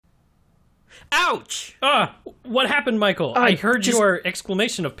Ouch! What happened, Michael? I heard your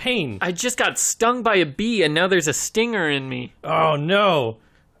exclamation of pain. I just got stung by a bee, and now there's a stinger in me. Oh, no.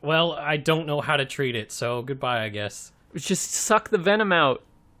 Well, I don't know how to treat it, so goodbye, I guess. Just suck the venom out.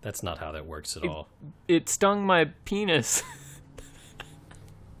 That's not how that works at all. It stung my penis.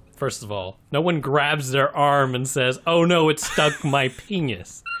 First of all, no one grabs their arm and says, oh no, it stuck my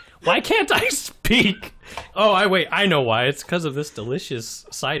penis. Why can't I speak? Oh, I know why. It's because of this delicious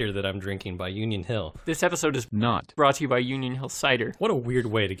cider that I'm drinking by Union Hill. This episode is not brought to you by Union Hill Cider. What a weird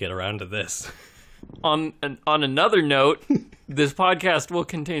way to get around to this. On another note, this podcast will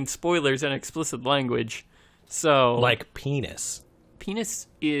contain spoilers and explicit language. So, like penis. Penis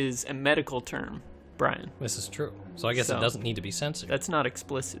is a medical term, Brian. This is true. So I guess it doesn't need to be censored. That's not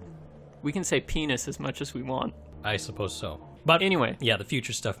explicit. We can say penis as much as we want. I suppose so. But anyway. Yeah, the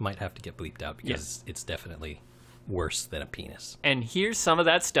future stuff might have to get bleeped out because it's definitely worse than a penis. And here's some of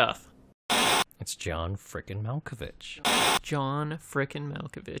that stuff. It's John frickin' Malkovich. John frickin'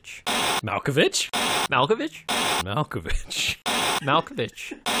 Malkovich. Malkovich? Malkovich? Malkovich.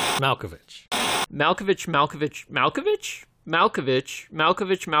 Malkovich. Malkovich.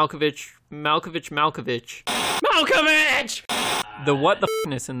 Malkovich, Malkovich? Malkovich, Malkovich. Malkovich! The what the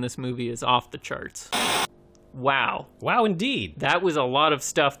f***ness in this movie is off the charts. Wow. Wow, indeed. That was a lot of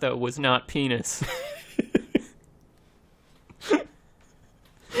stuff that was not penis.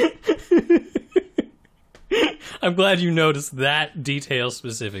 I'm glad you noticed that detail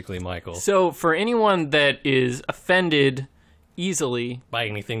specifically, Michael. So, for anyone that is offended easily... By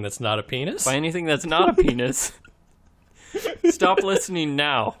anything that's not a penis? By anything that's not a penis... Stop listening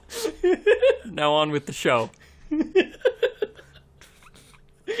now. Now on with the show.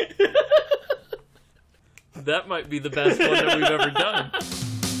 That might be the best one that we've ever done.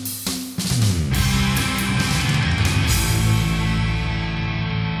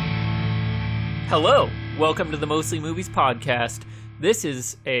 Hello. Welcome to the Mostly Movies podcast. This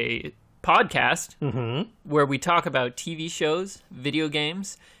is a podcast where we talk about TV shows, video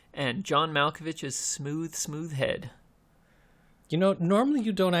games, and John Malkovich's smooth head. You know, normally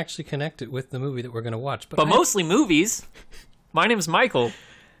you don't actually connect it with the movie that we're going to watch. But mostly movies. My name's Michael.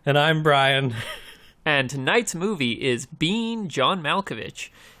 And I'm Brian. And tonight's movie is Being John Malkovich.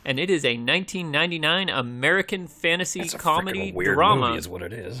 And it is a 1999 American fantasy comedy weird drama. Movie is what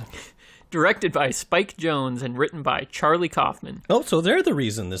it is. Directed by Spike Jonze and written by Charlie Kaufman. Oh, so they're the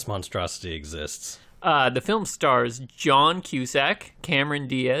reason this monstrosity exists. The film stars John Cusack, Cameron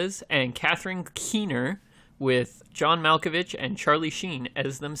Diaz, and Catherine Keener, with John Malkovich and Charlie Sheen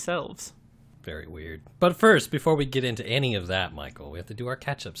as themselves. Very weird. But first, before we get into any of that, Michael, we have to do our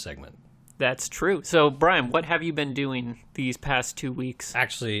catch-up segment. That's true. So, Brian, what have you been doing these past 2 weeks?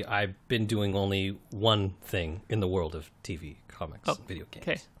 Actually, I've been doing only one thing in the world of TV, comics, and video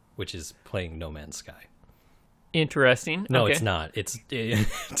games, which is playing No Man's Sky. Interesting. No, it's not. It's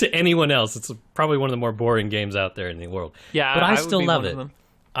to anyone else, it's probably one of the more boring games out there in the world. Yeah, but I still love it. Them.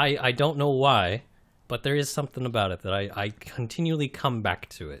 I don't know why, but there is something about it that I continually come back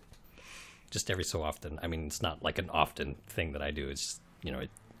to it. Just every so often. I mean, it's not like an often thing that I do. It's just, you know,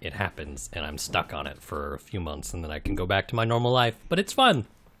 it happens, and I'm stuck on it for a few months, and then I can go back to my normal life. But it's fun.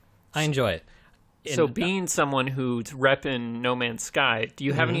 I enjoy it. So being someone who's repping No Man's Sky, do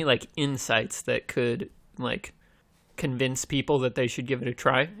you have any, like, insights that could, like, convince people that they should give it a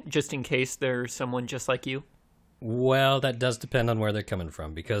try, just in case there's someone just like you? Well, that does depend on where they're coming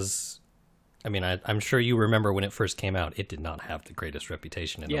from, because... I mean, I'm sure you remember when it first came out, it did not have the greatest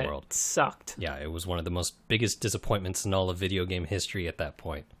reputation in the world. It sucked. Yeah, it was one of the biggest disappointments in all of video game history at that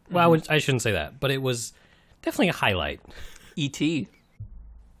point. Well, I shouldn't say that, but it was definitely a highlight. E.T.,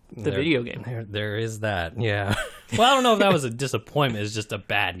 video game. There is that, yeah. Well, I don't know if that was a disappointment, it's just a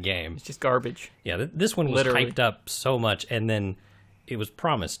bad game. It's just garbage. Yeah, this one was hyped up so much, and then it was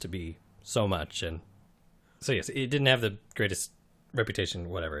promised to be so much, and so yes, it didn't have the greatest reputation,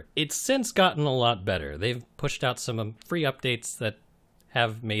 whatever. It's since gotten a lot better. They've pushed out some free updates that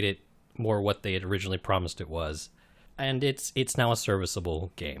have made it more what they had originally promised it was. And it's now a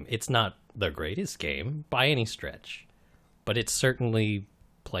serviceable game. It's not the greatest game by any stretch, but it's certainly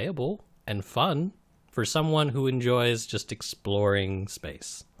playable and fun for someone who enjoys just exploring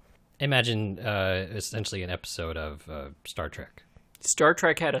space. Imagine essentially an episode of Star Trek. Star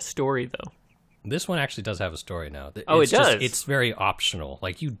Trek had a story, though. This one actually does have a story now. Oh, it does? It's very optional.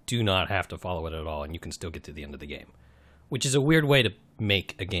 Like, you do not have to follow it at all, and you can still get to the end of the game. Which is a weird way to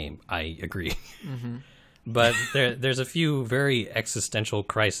make a game, I agree. Mm-hmm. But there's a few very existential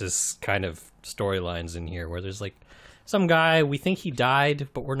crisis kind of storylines in here, where there's, like, some guy, we think he died,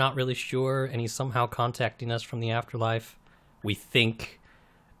 but we're not really sure, and he's somehow contacting us from the afterlife. We think,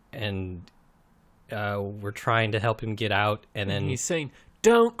 and we're trying to help him get out, and then he's saying,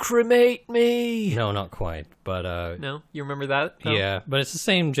 "Don't cremate me." No, not quite, but no, you remember that? No? Yeah, but it's the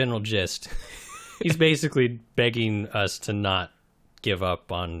same general gist. He's basically begging us to not give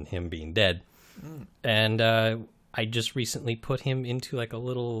up on him being dead. And I just recently put him into like a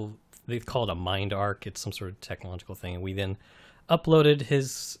little, they call it a mind arc. It's some sort of technological thing. And we then uploaded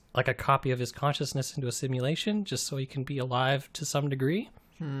a copy of his consciousness into a simulation just so he can be alive to some degree.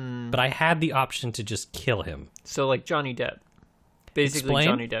 But I had the option to just kill him. So like Johnny Depp. Basically, Explain?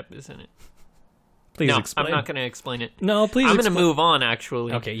 Johnny Depp is in it. Please explain. I'm not going to explain it. No, please I'm going to move on,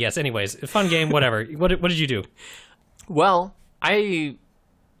 actually. Okay, yes, anyways. Fun game, whatever. What did you do? Well, I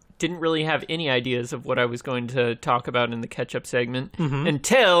didn't really have any ideas of what I was going to talk about in the catch-up segment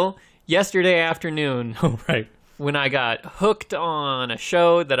until yesterday afternoon. Oh, right. When I got hooked on a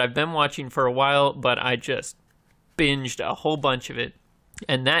show that I've been watching for a while, but I just binged a whole bunch of it.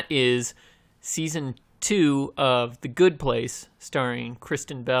 And that is season 2 of The Good Place, starring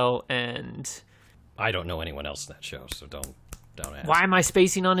Kristen Bell and... I don't know anyone else in that show, so don't ask. Why am I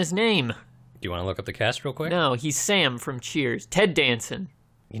spacing on his name? Do you want to look up the cast real quick? No, he's Sam from Cheers. Ted Danson.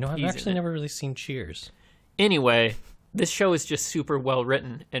 You know, I've actually never really seen Cheers. Anyway, this show is just super well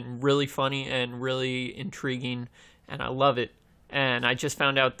written and really funny and really intriguing, and I love it. And I just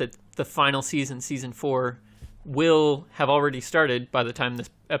found out that the final season, season 4, will have already started by the time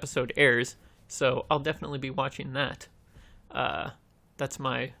this episode airs, so I'll definitely be watching that. That's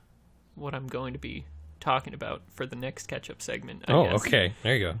what I'm going to be talking about for the next catch-up segment, I guess. Okay.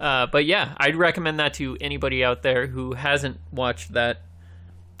 There you go. But yeah, I'd recommend that to anybody out there who hasn't watched that.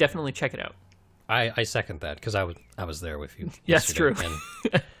 Definitely check it out. I second that, because I was there with you. Yes, true.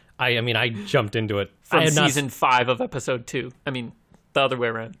 And I jumped into it. From season 5 of episode 2. I mean, the other way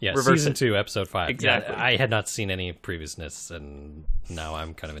around. Yeah, Reverse season it. 2, episode 5. Exactly. Yeah, I had not seen any previousness, and now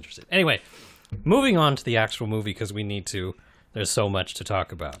I'm kind of interested. Anyway, moving on to the actual movie, because we need to. There's so much to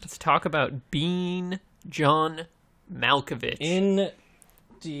talk about. Let's talk about Being John Malkovich.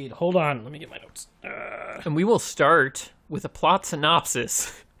 Indeed. Hold on. Let me get my notes. And we will start with a plot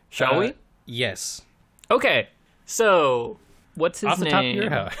synopsis. Shall we? Yes. Okay. So, what's his name? Off the top of your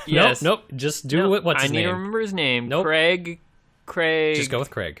head. Yes. Nope. Just do what's his name. I need to remember his name. Nope. Craig. Just go with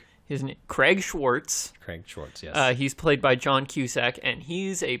Craig. His name, Craig Schwartz. Craig Schwartz, yes. He's played by John Cusack, and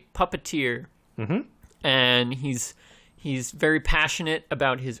he's a puppeteer. Mm-hmm. And he's very passionate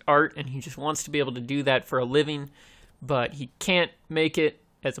about his art, and he just wants to be able to do that for a living, but he can't make it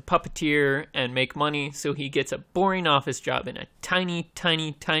as a puppeteer and make money, so he gets a boring office job in a tiny,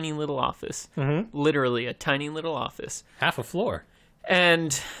 tiny, tiny little office. Mm-hmm. Literally a tiny little office. Half a floor.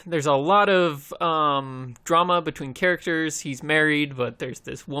 And there's a lot of drama between characters. He's married, but there's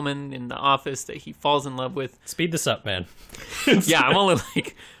this woman in the office that he falls in love with. Speed this up, man. Yeah,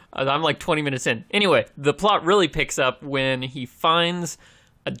 I'm like 20 minutes in. Anyway, the plot really picks up when he finds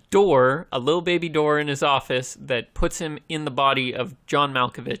a little baby door in his office that puts him in the body of John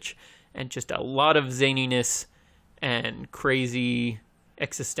Malkovich, and just a lot of zaniness and crazy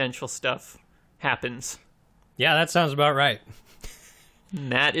existential stuff happens. Yeah, that sounds about right.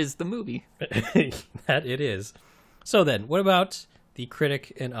 And that is the movie. That it is. So then, what about the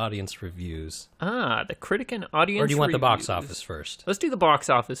critic and audience reviews? The critic and audience reviews. Or do you want the box office first? Let's do the box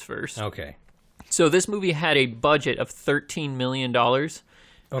office first. Okay. So this movie had a budget of $13 million. Okay.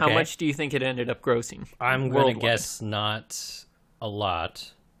 How much do you think it ended up grossing? I'm going to guess not a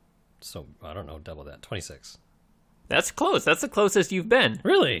lot. So, I don't know, double that. 26. That's close. That's the closest you've been.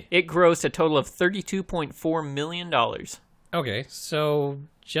 Really? It grossed a total of $32.4 million. Okay, so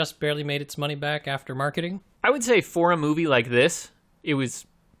just barely made its money back after marketing? I would say for a movie like this, it was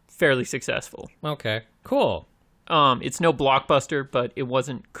fairly successful. Okay, cool. It's no blockbuster, but it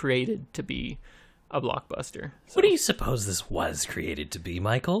wasn't created to be a blockbuster. So what do you suppose this was created to be,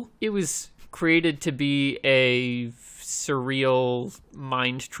 Michael? it was created to be a surreal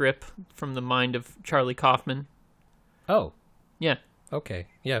mind trip from the mind of Charlie Kaufman. Oh, Yeah. okay.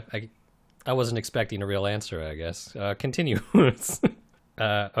 Yeah, I wasn't expecting a real answer, I guess. Continue.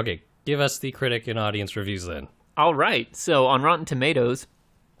 Okay, give us the critic and audience reviews then. All right. So on Rotten Tomatoes,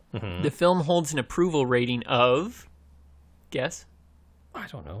 the film holds an approval rating of, guess? I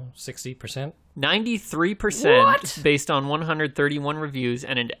don't know, 60%? 93%. What? Based on 131 reviews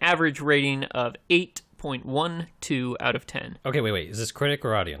and an average rating of 8.12 out of 10. Okay, wait. Is this critic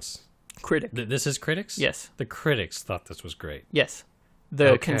or audience? Critic. This is critics? Yes. The critics thought this was great. Yes.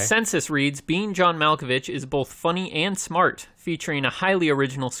 The Okay. consensus reads, Being John Malkovich is both funny and smart, featuring a highly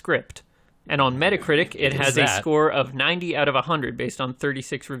original script. And on Metacritic, it has a score of 90 out of 100 based on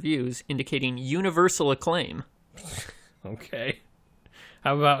 36 reviews, indicating universal acclaim. Okay.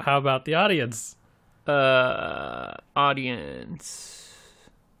 How about the audience? Audience.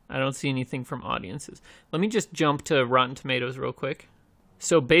 I don't see anything from audiences. Let me just jump to Rotten Tomatoes real quick.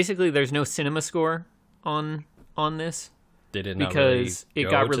 So basically, there's no cinema score on this. Did it not because really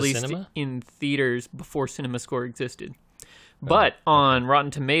it got go to released cinema? in theaters before Cinema Score existed. But on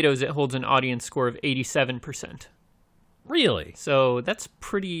Rotten Tomatoes, it holds an audience score of 87%. Really? So that's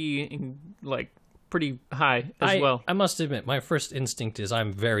pretty high as well. I must admit, my first instinct is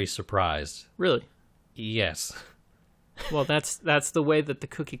I'm very surprised. Really? Yes. Well, that's the way that the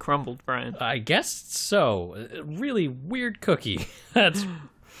cookie crumbled, Brian. I guess so. A really weird cookie. That's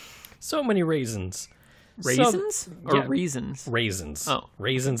so many raisins. Raisins or reasons? Raisins. Oh.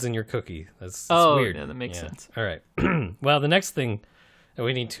 Raisins in your cookie. That's weird. Yeah, that makes sense. All right. Well, the next thing that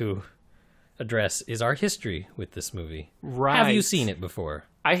we need to address is our history with this movie. Right. Have you seen it before?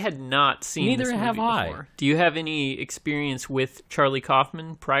 I had not seen Neither this movie have I. before. Do you have any experience with Charlie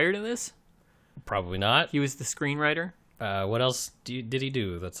Kaufman prior to this? Probably not. He was the screenwriter. What else did he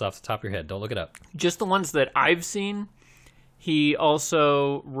do that's off the top of your head? Don't look it up. Just the ones that I've seen. He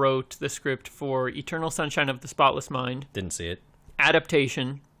also wrote the script for Eternal Sunshine of the Spotless Mind, Didn't see it.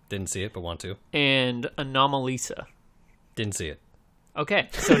 Adaptation, Didn't see it, but want to. and Anomalisa. Didn't see it. Okay,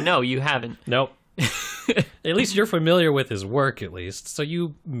 so no, you haven't. Nope. At least you're familiar with his work, at least. So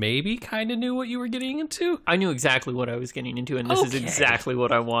you maybe kind of knew what you were getting into? I knew exactly what I was getting into, and this is Okay. exactly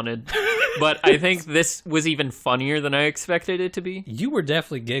what I wanted. But I think this was even funnier than I expected it to be. You were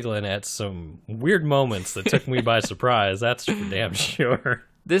definitely giggling at some weird moments that took me by surprise. That's for damn sure.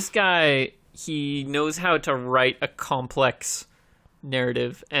 This guy, he knows how to write a complex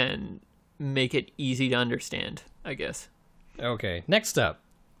narrative and make it easy to understand, I guess. Okay, next up,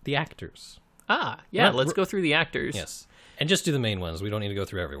 the actors. Let's go through the actors. Yes. And just do the main ones. We don't need to go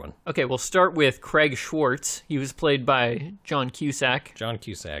through everyone. Okay, we'll start with Craig Schwartz. He was played by John Cusack. John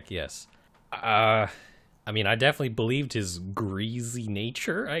Cusack, yes. I mean, I definitely believed his greasy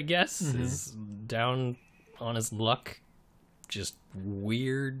nature, I guess. His down on his luck, just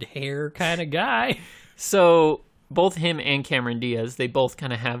weird hair kind of guy. So both him and Cameron Diaz, they both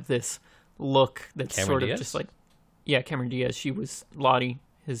kind of have this look that's Cameron sort of Diaz? just like... Yeah, Cameron Diaz. She was Lottie,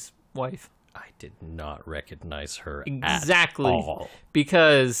 his wife. I did not recognize her Exactly. at all.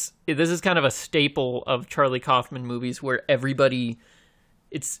 Because this is kind of a staple of Charlie Kaufman movies where everybody...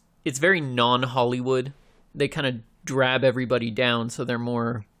 It's very non-Hollywood. They kind of drab everybody down so they're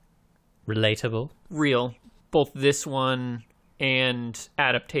more... Relatable. Real. Both this one and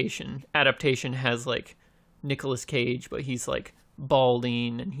Adaptation. Adaptation has, like, Nicolas Cage, but he's, like,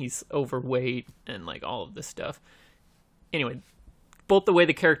 balding and he's overweight and, like, all of this stuff. Anyway, both the way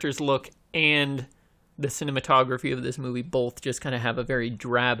the characters look and the cinematography of this movie both just kind of have a very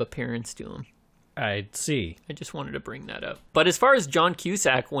drab appearance to them. I see. I just wanted to bring that up. But as far as John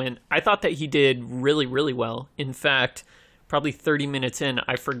Cusack went, I thought that he did really, really well. In fact, probably 30 minutes in,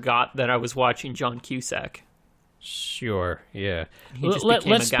 I forgot that I was watching John Cusack. Sure, yeah. He just Let's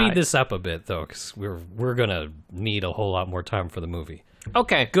became a guy. speed this up a bit, though, because we're going to need a whole lot more time for the movie.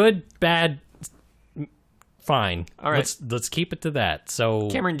 Okay. Good, bad, fine. All right. Let's keep it to that. So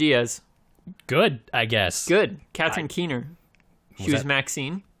Cameron Diaz. good, I guess. Good. Catherine Keener. She was that-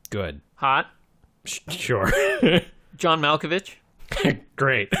 Maxine. Good. Hot. Sure. John Malkovich.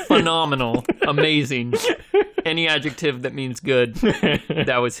 Great. Phenomenal. Amazing. Any adjective that means good.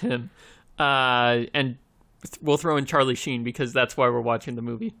 That was him. And we'll throw in Charlie Sheen because that's why we're watching the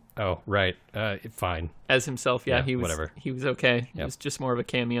movie. Oh, right. Fine. As himself, Yeah, he was whatever. He was okay. It Yep. was just more of a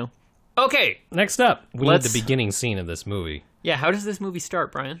cameo. Okay. Next up, we Let's- need the beginning scene of this movie. Yeah, how does this movie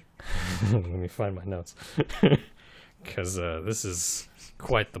start, Brian? Let me find my notes. Because this is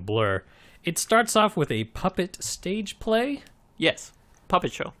quite the blur. It starts off with a puppet stage play. Yes.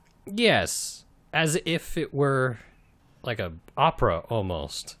 Puppet show. Yes. As if it were like a opera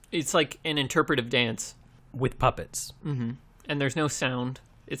almost. It's like an interpretive dance. With puppets. And there's no sound.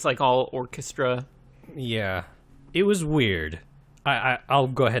 It's like all orchestra. Yeah. It was weird. I'll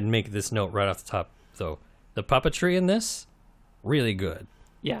go ahead and make this note right off the top, though. The puppetry in this, really good.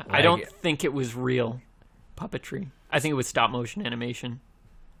 Yeah, I don't think it was real puppetry. I think it was stop motion animation.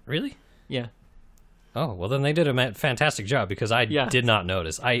 Really? Yeah. Oh, well, then they did a fantastic job because I did not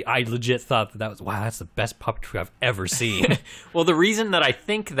notice. I legit thought that was, wow, that's the best puppetry I've ever seen. Well, the reason that I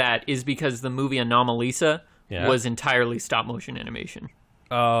think that is because the movie Anomalisa Yeah. was entirely stop motion animation.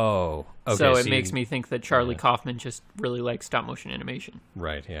 Oh, okay. So it makes me think that Charlie Kaufman just really likes stop motion animation.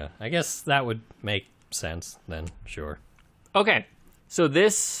 Right, yeah. I guess that would make sense then, sure. Okay. So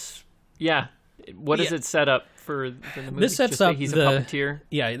this, what does it set up for the movie? This sets Just that up he's the- a puppeteer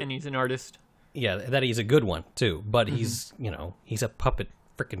yeah. and he's an artist. Yeah, that he's a good one, too. But he's, he's a puppet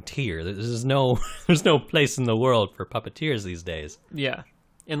freaking tear. There's no place in the world for puppeteers these days. Yeah.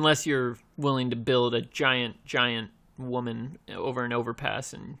 Unless you're willing to build a giant woman over an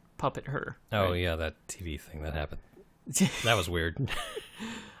overpass and puppet her. Oh, yeah, that TV thing that happened. That was weird.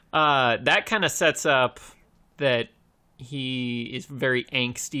 That kind of sets up that he is very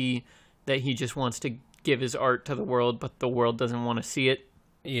angsty, that he just wants to give his art to the world, but the world doesn't want to see it.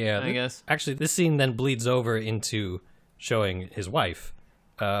 Yeah, I guess. Actually, this scene then bleeds over into showing his wife.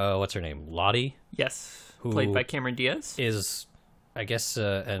 What's her name? Lottie? Yes. Played by Cameron Diaz. Is, I guess,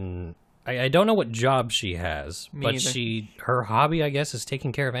 I don't know what job she has, but her hobby, I guess, is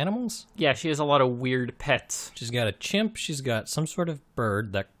taking care of animals? Yeah, she has a lot of weird pets. She's got a chimp, she's got some sort of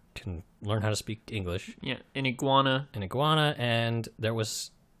bird that can learn how to speak English. Yeah, an iguana. And there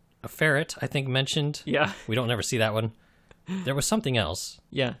was a ferret, I think, mentioned. Yeah. We don't ever see that one. There was something else.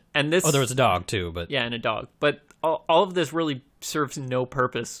 Yeah, and this... Oh, there was a dog, too, but... Yeah, and a dog. But all of this really serves no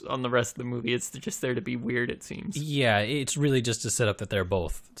purpose on the rest of the movie. It's just there to be weird, it seems. Yeah, it's really just to set up that they're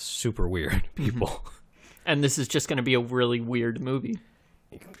both super weird people. Mm-hmm. And this is just going to be a really weird movie.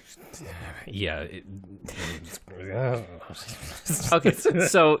 Yeah. Okay,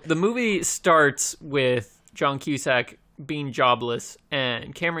 so the movie starts with John Cusack being jobless,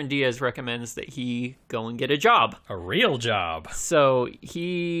 and Cameron Diaz recommends that he go and get a job. A real job. So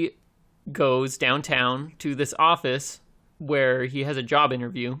he goes downtown to this office where he has a job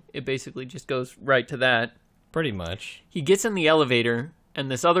interview. It basically just goes right to that. Pretty much. He gets in the elevator, and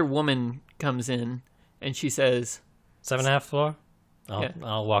this other woman comes in, and she says... 7.5 floor?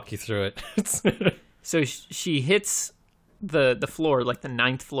 I'll walk you through it. So she hits the floor, like the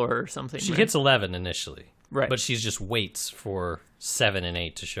 9th floor or something. She hits 11 initially. Right. But she just waits for 7 and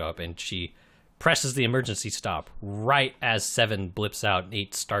 8 to show up, and she presses the emergency stop right as 7 blips out and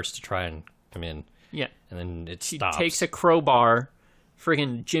 8 starts to try and come in. Yeah. And then it she stops. She takes a crowbar,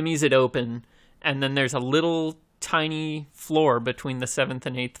 friggin' jimmies it open, and then there's a little tiny floor between the 7th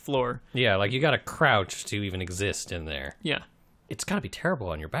and 8th floor. Yeah, like you gotta crouch to even exist in there. Yeah. It's gotta be terrible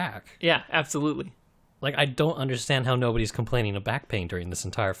on your back. Yeah, absolutely. Like, I don't understand how nobody's complaining of back pain during this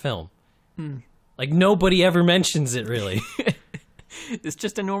entire film. Like, nobody ever mentions it, really. It's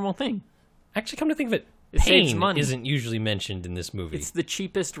just a normal thing. Actually, come to think of it, saves money. Isn't usually mentioned in this movie. It's the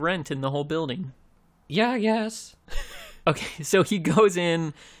cheapest rent in the whole building. Yeah, yes. Okay, so he goes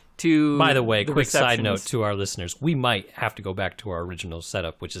in to... By the way, quick side note to our listeners. We might have to go back to our original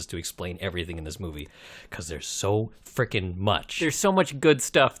setup, which is to explain everything in this movie, because there's so freaking much. There's so much good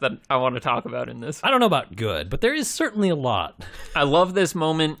stuff that I want to talk about in this. I don't know about good, but there is certainly a lot. I love this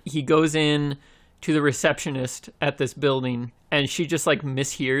moment. He goes in to the receptionist at this building, and she just, like,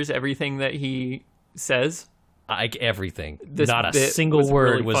 mishears everything that he says. Like, everything. Not a single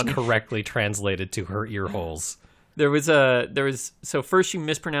word was correctly translated to her ear holes. So first she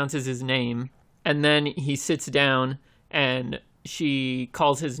mispronounces his name, and then he sits down, and she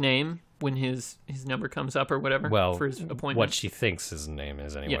calls his name when his number comes up or whatever for his appointment. What she thinks his name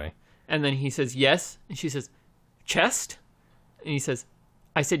is, anyway. Yeah. And then he says, yes. And she says, chest? And he says,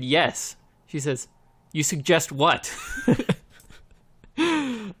 I said yes. She says, you suggest what?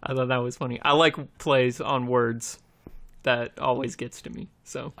 I thought that was funny. I like plays on words. That always gets to me.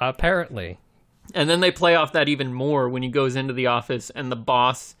 So apparently. And then they play off that even more when he goes into the office and the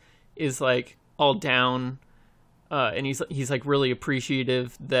boss is like all down, and he's like really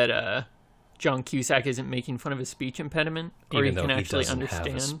appreciative that John Cusack isn't making fun of his speech impediment, or even he can though actually he doesn't understand.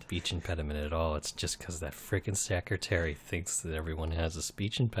 have a speech impediment at all. It's just because that freaking secretary thinks that everyone has a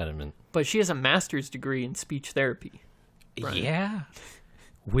speech impediment. But she has a master's degree in speech therapy. Brian. Yeah,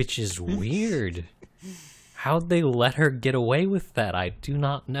 which is weird. How'd they let her get away with that? I do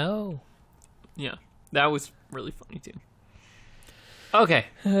not know. Yeah, that was really funny too. Okay,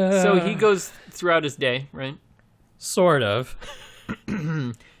 so he goes throughout his day, right? Sort of.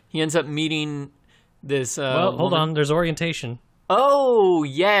 He ends up meeting this well, hold on, there's orientation. Oh,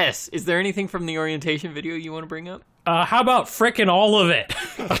 yes. Is there anything from the orientation video you want to bring up? How about frickin' all of it?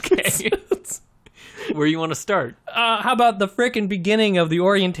 Okay. Where you want to start? How about the frickin' beginning of the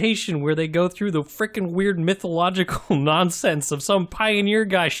orientation where they go through the frickin' weird mythological nonsense of some pioneer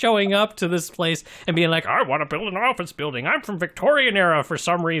guy showing up to this place and being like, I want to build an office building. I'm from Victorian era for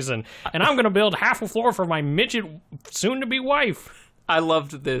some reason, and I'm going to build half a floor for my midget soon-to-be wife. I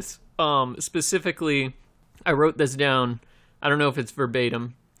loved this. Specifically, I wrote this down. I don't know if it's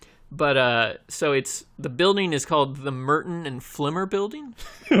verbatim, but so the building is called the Merton and Flimmer Building.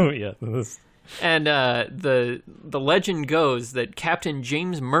 Oh, yeah. And the legend goes that Captain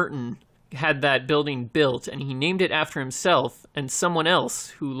James Merton had that building built, and he named it after himself, and someone else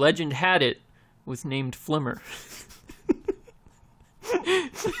who legend had it was named Flimmer.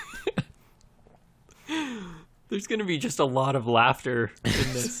 There's going to be just a lot of laughter in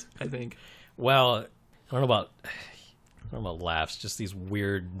this, I think. Well, I don't know about laughs, just these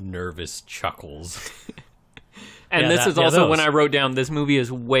weird, nervous chuckles. And this is also when I wrote down, this movie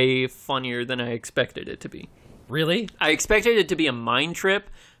is way funnier than I expected it to be. Really? I expected it to be a mind trip,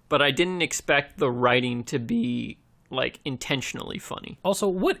 but I didn't expect the writing to be, like, intentionally funny. Also,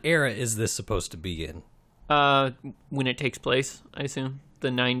 what era is this supposed to be in? When it takes place, I assume. The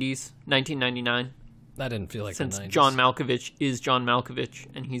 90s, 1999. That didn't feel like Since the 90s. John Malkovich is John Malkovich,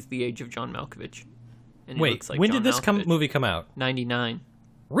 and he's the age of John Malkovich. And he Wait, looks like when John did this Malkovich. movie come out? 99.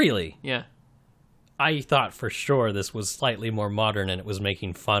 Really? Yeah. I thought for sure this was slightly more modern and it was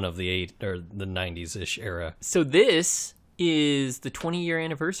making fun of the 90s-ish era. So this is the 20-year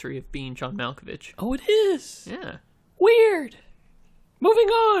anniversary of being John Malkovich. Oh, it is? Yeah. Weird. Moving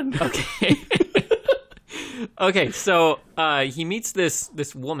on. Okay. Okay, so he meets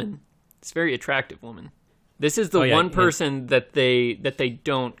this woman, this very attractive woman. This is the one person that they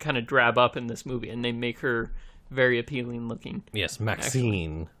don't kind of drab up in this movie, and they make her very appealing looking. Yes,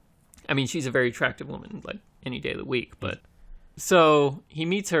 Maxine. Actually. I mean, she's a very attractive woman, like any day of the week. But so he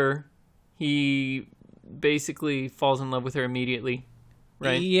meets her. He basically falls in love with her immediately,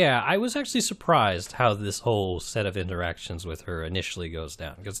 right? Yeah, I was actually surprised how this whole set of interactions with her initially goes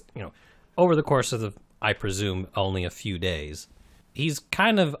down. Because, over the course of I presume, only a few days, he's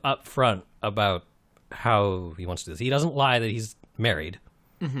kind of upfront about how he wants to do this. He doesn't lie that he's married.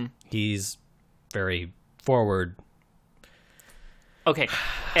 Mm-hmm. He's very forward. Okay,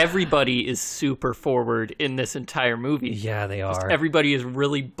 everybody is super forward in this entire movie. Yeah, they are. Just everybody is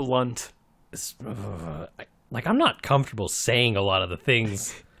really blunt. I'm not comfortable saying a lot of the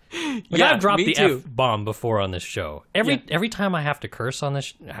things. I've dropped the F-bomb before on this show. Every time I have to curse on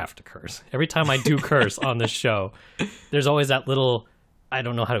this... Every time I do curse on this show, there's always that little... I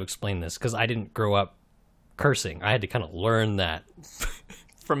don't know how to explain this, because I didn't grow up cursing. I had to kind of learn that.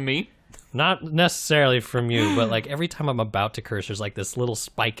 From me? Not necessarily from you, but like every time I'm about to curse, there's like this little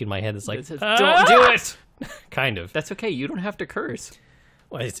spike in my head that's like, don't do it! Kind of. That's okay, you don't have to curse.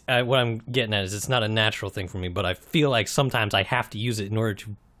 Well, what I'm getting at is it's not a natural thing for me, but I feel like sometimes I have to use it in order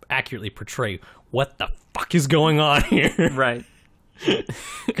to accurately portray what the fuck is going on here. Right.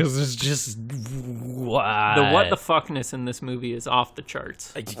 Because it's just... What? The what the fuckness in this movie is off the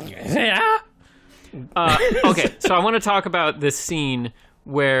charts. Yeah. Okay, so I want to talk about this scene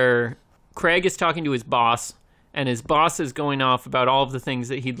where Craig is talking to his boss, and his boss is going off about all of the things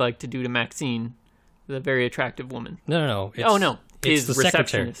that he'd like to do to Maxine, the very attractive woman. No. It's the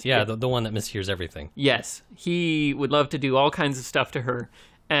secretary. Yeah, the one that mishears everything. Yes. He would love to do all kinds of stuff to her.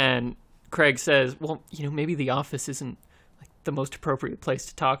 And Craig says, well, maybe the office isn't like the most appropriate place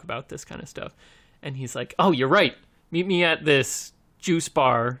to talk about this kind of stuff. And he's like, oh, you're right. Meet me at this juice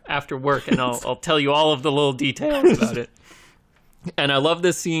bar after work, and I'll tell you all of the little details about it. And I love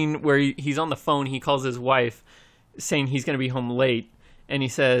this scene where he's on the phone. He calls his wife saying he's going to be home late. And he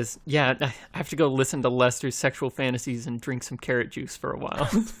says, yeah, I have to go listen to Lester's sexual fantasies and drink some carrot juice for a while.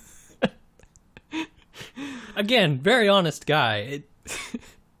 Again, very honest guy.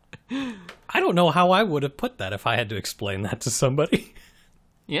 I don't know how I would have put that if I had to explain that to somebody.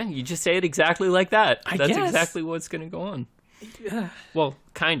 Yeah, you just say it exactly like that. I That's guess. exactly what's going to go on. Yeah. Well,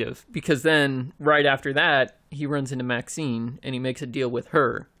 kind of. Because then, right after that, he runs into Maxine, and he makes a deal with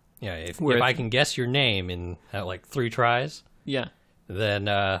her. Yeah, if I can guess your name in, 3 tries... Yeah. Then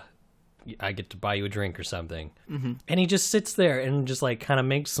I get to buy you a drink or something. Mm-hmm. And he just sits there and just like kind of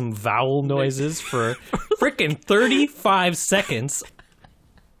makes some vowel noises for freaking 35 seconds.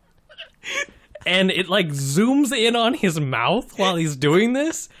 And it like zooms in on his mouth while he's doing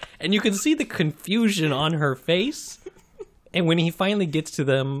this. And you can see the confusion on her face. And when he finally gets to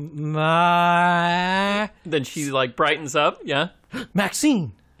them, then she like brightens up. Yeah.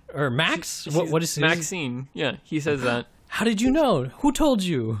 Maxine. Or Max? What is his? Maxine. Yeah, he says that. How did you know? Who told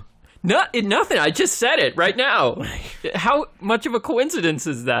you? Nothing. I just said it right now. How much of a coincidence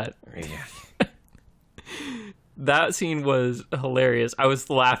is that? Yeah. That scene was hilarious. I was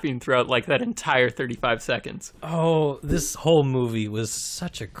laughing throughout like that entire 35 seconds. Oh, this whole movie was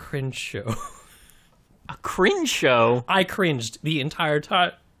such a cringe show. A cringe show? I cringed the entire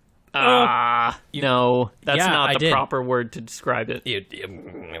time. No, that's not the proper word to describe it.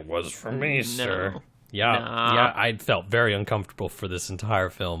 It was for me, sir. Yeah, I felt very uncomfortable for this entire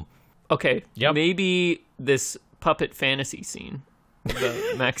film. Okay, maybe this puppet fantasy scene,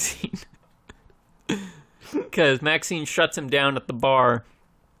 the Maxine. Because Maxine shuts him down at the bar,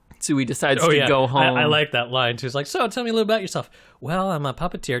 so he decides to go home. I like that line, too. He's like, so, tell me a little about yourself. Well, I'm a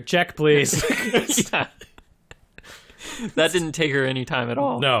puppeteer. Check, please. Yeah. That didn't take her any time at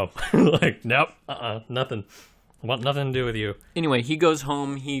all. No. Like, nope, nothing. Want nothing to do with you. Anyway, he goes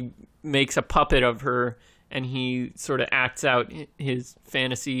home, he makes a puppet of her, and he sort of acts out his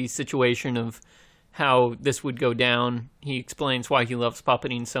fantasy situation of how this would go down. He explains why he loves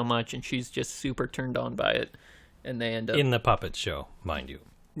puppeting so much, and she's just super turned on by it. And they end up... In the puppet show, mind you.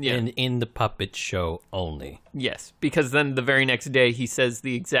 Yeah. In the puppet show only. Yes, because then the very next day he says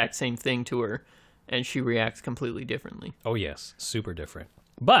the exact same thing to her, and she reacts completely differently. Oh, yes. Super different.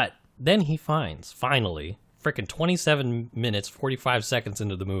 But then he finds, finally, frickin' 27 minutes, 45 seconds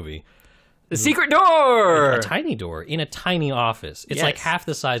into the movie... The secret door! A tiny door in a tiny office. It's yes. like half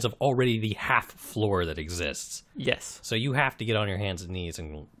the size of already the half floor that exists. Yes. So you have to get on your hands and knees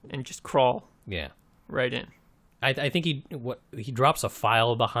and just crawl. Yeah. Right in. I think he drops a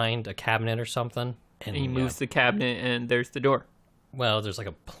file behind a cabinet or something. And he moves the cabinet and there's the door. Well, there's like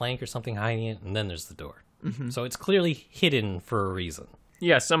a plank or something hiding it, and then there's the door. Mm-hmm. So it's clearly hidden for a reason.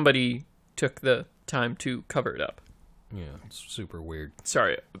 Yeah, somebody took the time to cover it up. Yeah, it's super weird.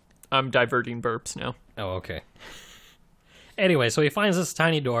 Sorry, I'm diverting burps now. Oh, okay. Anyway, so he finds this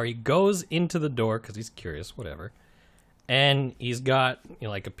tiny door. He goes into the door because he's curious, whatever. And he's got,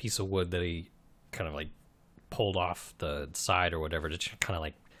 like a piece of wood that he kind of like pulled off the side or whatever to kind of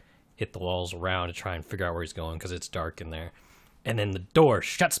like hit the walls around to try and figure out where he's going because it's dark in there. And then the door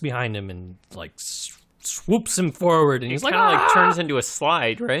shuts behind him and like swoops him forward, and he's like, kind of like turns into a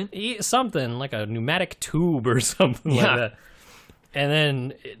slide, right? Something like a pneumatic tube or something like that. And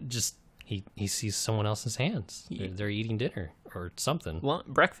then it just he sees someone else's hands. They're eating dinner or something.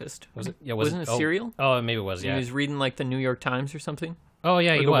 Breakfast. Was it? Yeah, wasn't it cereal? Oh, maybe it was. Yeah, he was reading like the New York Times or something. Oh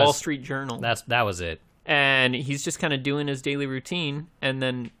yeah, or he the was. Wall Street Journal. That was it. And he's just kind of doing his daily routine, and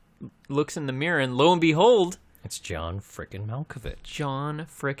then looks in the mirror, and lo and behold, it's John frickin' Malkovich. John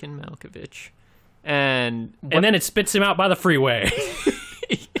frickin' Malkovich. And then it spits him out by the freeway.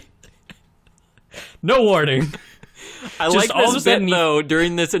 No warning. I like this bit, though,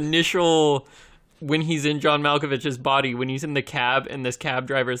 during this initial, when he's in John Malkovich's body, when he's in the cab, and this cab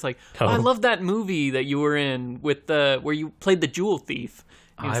driver is like, I love that movie that you were in with where you played the jewel thief.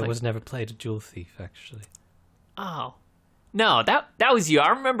 I was never played a jewel thief, actually. Oh. No, that was you. I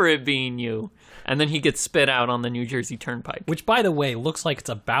remember it being you. And then he gets spit out on the New Jersey Turnpike. Which, by the way, looks like it's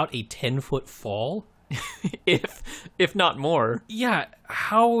about a 10-foot fall. if not more. Yeah,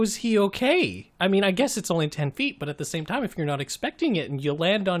 how is he okay? I mean, I guess it's only 10 feet, but at the same time, if you're not expecting it and you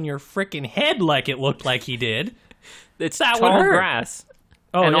land on your frickin' head like it looked like he did, it's that tall grass.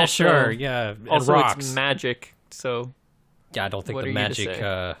 Oh, and yeah, also, sure, yeah. And also, rocks. It's magic, so... Yeah, I don't think the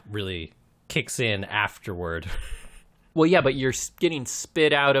magic really kicks in afterward. Well, yeah, but you're getting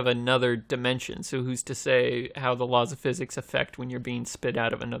spit out of another dimension, so who's to say how the laws of physics affect when you're being spit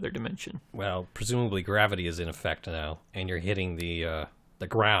out of another dimension? Well, presumably gravity is in effect now, and you're hitting the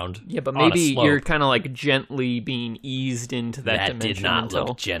ground. Yeah, but maybe you're kind of like gently being eased into that dimension. That did not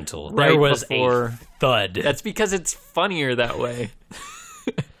look gentle. Right there was before, a thud. That's because it's funnier that way.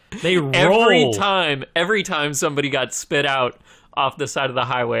 They roll. Every time somebody got spit out off the side of the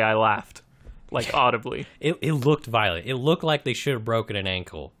highway, I laughed. Like, audibly. It looked violent. It looked like they should have broken an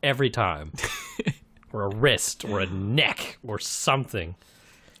ankle every time. Or a wrist, or a neck, or something.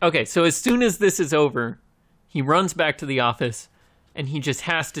 Okay, so as soon as this is over, he runs back to the office, and he just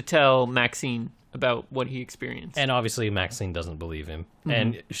has to tell Maxine about what he experienced. And obviously Maxine doesn't believe him. Mm-hmm.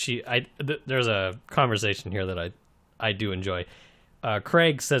 And there's a conversation here that I do enjoy.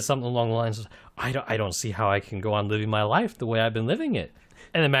 Craig says something along the lines of, I don't see how I can go on living my life the way I've been living it.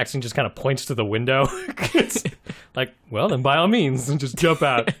 And then Maxine just kind of points to the window. Like, well, then by all means, just jump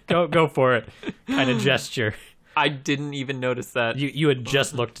out. Go for it. Kind of gesture. I didn't even notice that. You had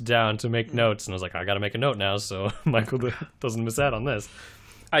just looked down to make notes, and I was like, I got to make a note now so Michael doesn't miss out on this.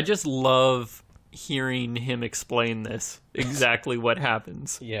 I just love hearing him explain this, exactly what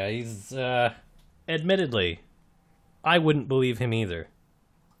happens. Yeah, he's, admittedly, I wouldn't believe him either.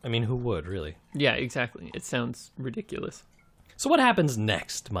 I mean, who would, really? Yeah, exactly. It sounds ridiculous. So what happens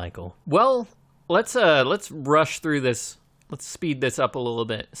next, Michael? Well, let's rush through this. Let's speed this up a little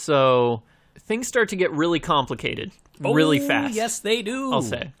bit. So things start to get really complicated, really fast. Yes, they do. I'll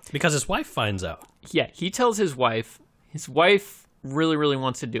say. Because his wife finds out. Yeah, he tells his wife. His wife really, really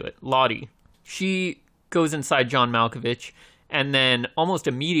wants to do it. Lottie. She goes inside John Malkovich and then almost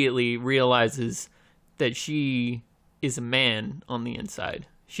immediately realizes that she is a man on the inside.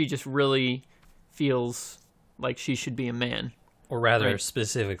 She just really feels like she should be a man. Or rather,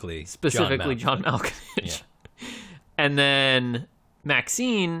 specifically John Malkovich. Yeah. And then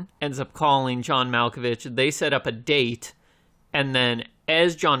Maxine ends up calling John Malkovich. They set up a date. And then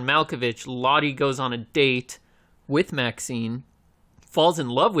as John Malkovich, Lottie goes on a date with Maxine, falls in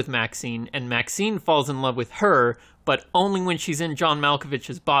love with Maxine, and Maxine falls in love with her, but only when she's in John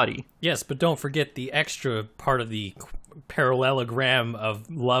Malkovich's body. Yes, but don't forget the extra part of the parallelogram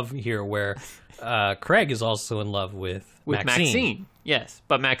of love here, where Craig is also in love with Maxine. Yes,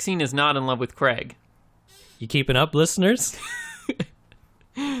 but Maxine is not in love with Craig. You keeping up, listeners?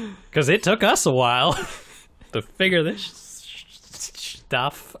 Because it took us a while to figure this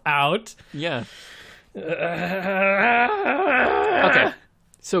stuff out. Yeah. Okay.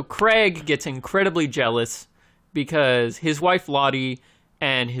 So Craig gets incredibly jealous because his wife Lottie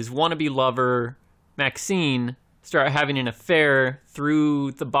and his wannabe lover Maxine start having an affair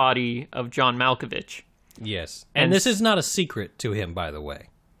through the body of John Malkovich. Yes. And this is not a secret to him, by the way.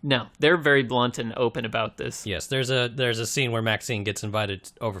 No, they're very blunt and open about this. Yes, there's a scene where Maxine gets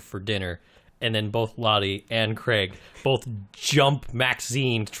invited over for dinner, and then both Lottie and Craig both jump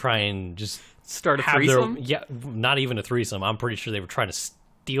Maxine to try and just start a threesome? Yeah, not even a threesome. I'm pretty sure they were trying to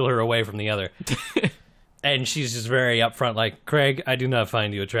steal her away from the other. And she's just very upfront, like, Craig, I do not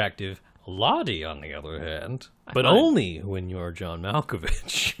find you attractive. Lottie, on the other hand, but only when you're John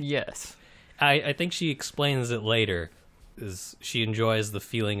Malkovich. Yes. I think she explains it later. Is she enjoys the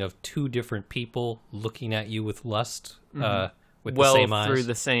feeling of two different people looking at you with lust, with the same eyes. Through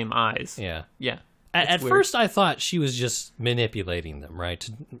the same eyes. Yeah. Yeah. At first, I thought she was just manipulating them, right?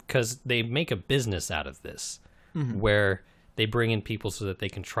 Because they make a business out of this, where they bring in people so that they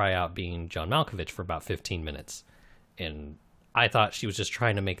can try out being John Malkovich for about 15 minutes. And I thought she was just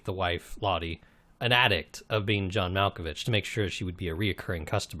trying to make the wife, Lottie, an addict of being John Malkovich to make sure she would be a reoccurring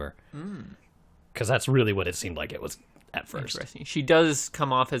customer. Because that's really what it seemed like it was at first. Interesting. She does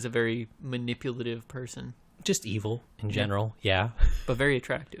come off as a very manipulative person. Just evil in general, yeah. But very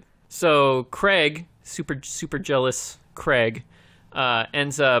attractive. So Craig, super jealous Craig,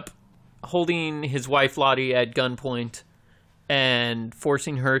 ends up holding his wife Lottie at gunpoint and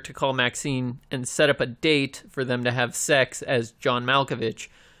forcing her to call Maxine and set up a date for them to have sex as John Malkovich.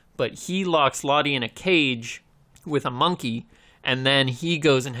 But he locks Lottie in a cage with a monkey, and then he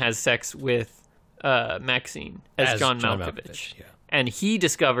goes and has sex with Maxine as John Malkovich. Yeah. And he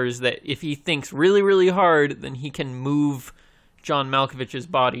discovers that if he thinks really, really hard, then he can move John Malkovich's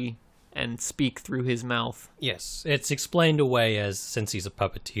body and speak through his mouth. Yes, it's explained away as, since he's a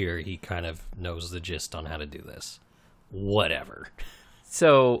puppeteer, he kind of knows the gist on how to do this. Whatever.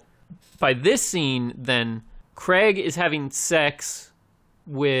 So, by this scene, then, Craig is having sex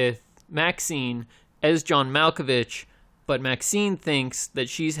with Maxine as John Malkovich, but Maxine thinks that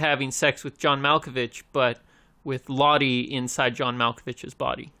she's having sex with John Malkovich, but with Lottie inside John Malkovich's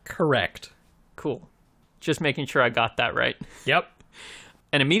body. Correct. Cool. Just making sure I got that right. Yep.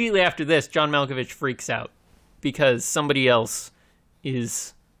 And immediately after this, John Malkovich freaks out because somebody else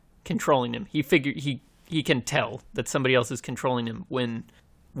is controlling him. He can tell that somebody else is controlling him when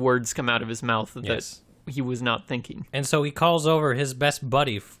words come out of his mouth that he was not thinking. And so he calls over his best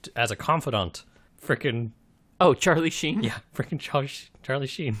buddy as a confidant. Oh, Charlie Sheen? Yeah, freaking Charlie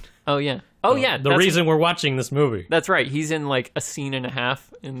Sheen. Oh, yeah. Oh, yeah. The reason we're watching this movie. That's right. He's in like a scene and a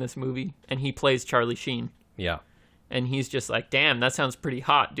half in this movie, and he plays Charlie Sheen. Yeah. And he's just like, damn, that sounds pretty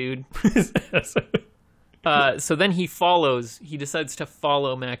hot, dude. So then he decides to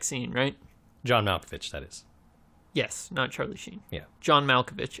follow Maxine, right? John Malkovich, that is. Yes, not Charlie Sheen. Yeah. John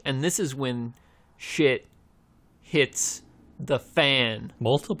Malkovich. And this is when shit hits the fan.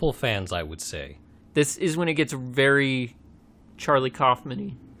 Multiple fans, I would say. This is when it gets very Charlie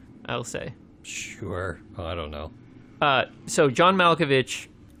Kaufman-y, I'll say. Sure. Oh, I don't know. So John Malkovich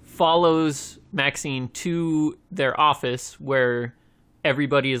follows Maxine to their office where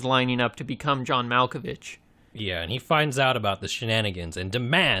everybody is lining up to become John Malkovich. Yeah, and he finds out about the shenanigans and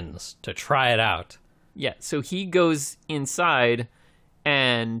demands to try it out. Yeah, so he goes inside,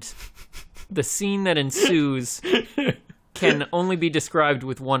 and the scene that ensues can only be described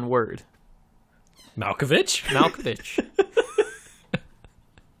with one word. Malkovich? Malkovich.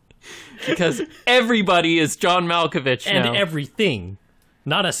 Because everybody is John Malkovich now. And everything.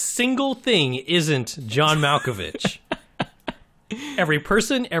 Not a single thing isn't John Malkovich. Every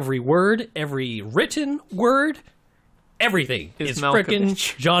person, every word, every written word, everything is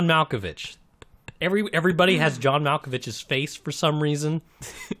frickin' John Malkovich. Everybody has John Malkovich's face for some reason.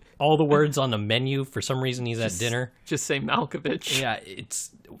 All the words on the menu, for some reason he's at dinner. Just say Malkovich. Yeah,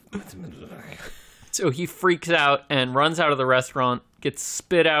 it's... So he freaks out and runs out of the restaurant, gets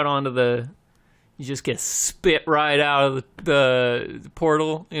spit out onto the... He just gets spit right out of the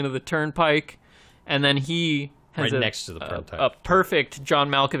portal into the turnpike. And then he has next to the turnpike. A perfect John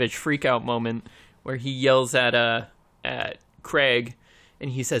Malkovich freak out moment where he yells at Craig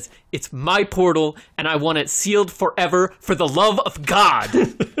and he says, "It's my portal, and I want it sealed forever for the love of God."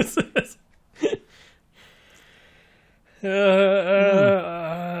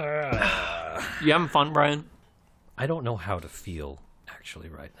 You having fun, Brian? I don't know how to feel actually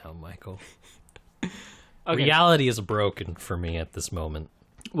right now, Michael. Okay. Reality is broken for me at this moment.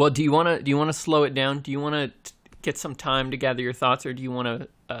 Well, do you want to slow it down? Do you want to get some time to gather your thoughts, or do you want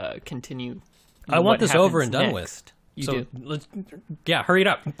to continue? I want this over and done with. You so do? Yeah, hurry it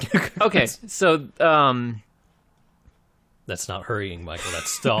up. Okay, so that's not hurrying, Michael.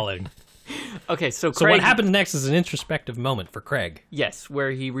 That's stalling. Okay, so Craig, so what happens next is an introspective moment for Craig. Yes,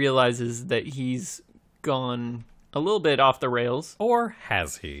 where he realizes that he's gone a little bit off the rails. Or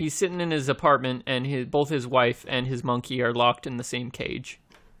has he? He's sitting in his apartment, and both his wife and his monkey are locked in the same cage.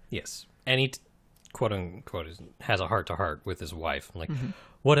 Yes, and he, quote unquote, has a heart-to-heart with his wife. Like,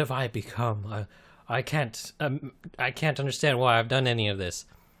 what have I become? I can't understand why I've done any of this.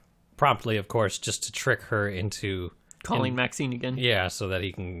 Promptly, of course, just to trick her into calling Maxine again. Yeah, so that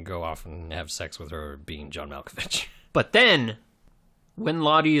he can go off and have sex with her, being John Malkovich. But then, when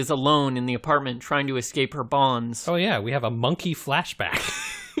Lottie is alone in the apartment trying to escape her bonds... Oh yeah, we have a monkey flashback.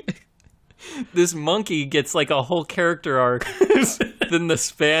 This monkey gets like a whole character arc in the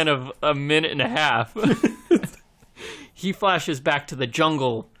span of a minute and a half. He flashes back to the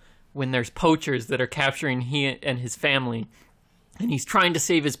jungle when there's poachers that are capturing he and his family. And he's trying to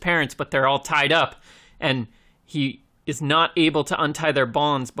save his parents, but they're all tied up. And he is not able to untie their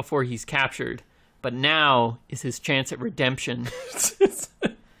bonds before he's captured. But now is his chance at redemption.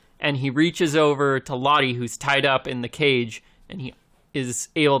 And he reaches over to Lottie, who's tied up in the cage, and he is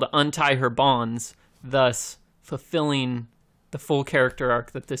able to untie her bonds, thus fulfilling the full character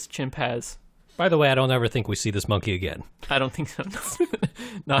arc that this chimp has. By the way, I don't ever think we see this monkey again. I don't think so.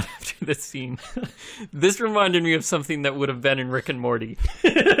 Not after this scene. This reminded me of something that would have been in Rick and Morty.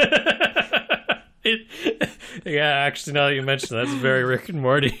 Yeah, actually, now that you mention that's very Rick and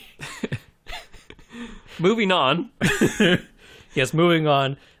Morty. Moving on. Yes, moving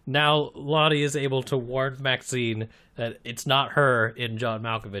on. Now Lottie is able to warn Maxine that it's not her in John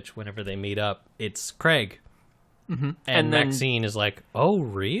Malkovich whenever they meet up. It's Craig. Mm-hmm. And then Maxine is like, oh,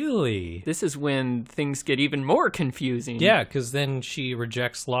 really? This is when things get even more confusing. Yeah, because then she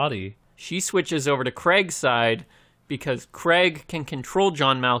rejects Lottie. She switches over to Craig's side because Craig can control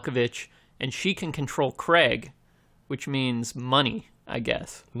John Malkovich and she can control Craig, which means money, I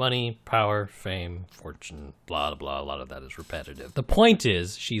guess. Money, power, fame, fortune, blah, blah, blah. A lot of that is repetitive. The point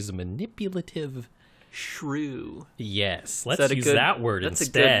is, she's a manipulative shrew. Yes, let's use that word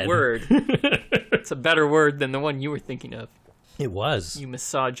instead. That's a good word. It's a better word than the one you were thinking of. It was. You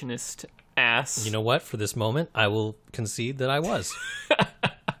misogynist ass. You know what? For this moment, I will concede that I was.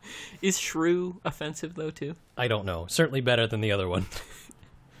 Is shrew offensive, though, too? I don't know. Certainly better than the other one.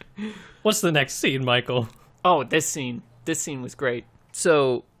 What's the next scene, Michael? Oh, this scene. This scene was great.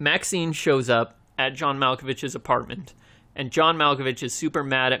 So, Maxine shows up at John Malkovich's apartment, and John Malkovich is super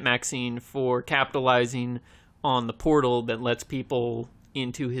mad at Maxine for capitalizing on the portal that lets people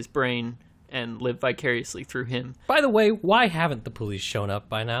into his brain and live vicariously through him. By the way, why haven't the police shown up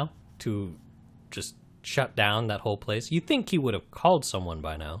by now to just shut down that whole place? You'd think he would have called someone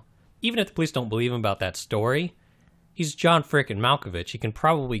by now. Even if the police don't believe him about that story, he's John frickin' Malkovich. He can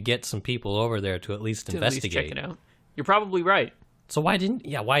probably get some people over there to at least investigate. At least check it out. You're probably right. So why didn't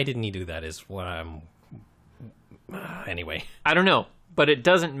he do that is what I'm... Anyway. I don't know, but it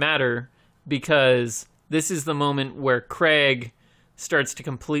doesn't matter because this is the moment where Craig starts to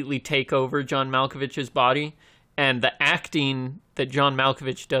completely take over John Malkovich's body, and the acting that John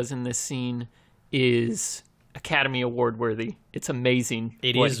Malkovich does in this scene is Academy Award worthy. It's amazing.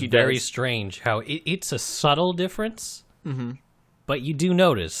 It is very strange how it's a subtle difference, but you do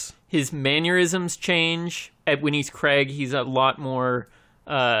notice. His mannerisms change. When he's Craig, he's a lot more...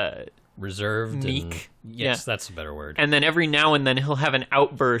 reserved, meek. Yes, that's a better word. And then every now and then he'll have an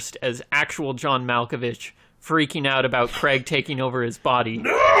outburst as actual John Malkovich freaking out about Craig taking over his body.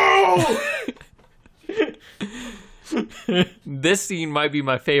 No! This scene might be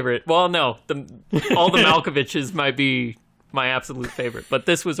my favorite. Well, no, all the Malkoviches might be my absolute favorite, but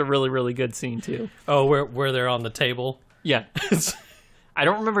this was a really, really good scene too. Oh, where they're on the table? Yeah. I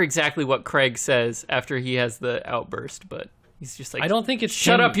don't remember exactly what Craig says after he has the outburst, but he's just like, I don't think it's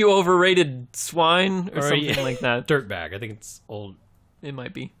shut up, you overrated swine, or something like that. Dirtbag. I think it's old. It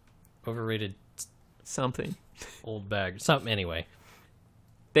might be. Overrated something. Old bag. Something, anyway.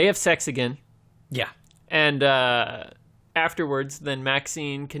 They have sex again. Yeah. And afterwards, then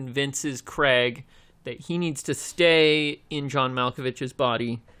Maxine convinces Craig that he needs to stay in John Malkovich's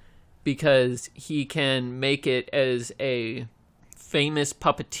body because he can make it as a famous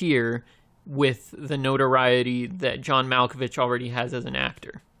puppeteer with the notoriety that John Malkovich already has as an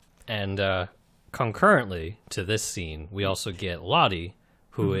actor. And concurrently to this scene, we also get Lottie,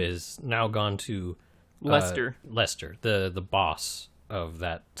 who is now gone to Lester, the boss of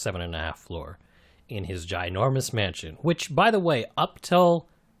that 7.5 floor, in his ginormous mansion. Which, by the way, up till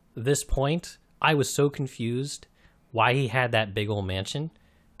this point, I was so confused why he had that big old mansion,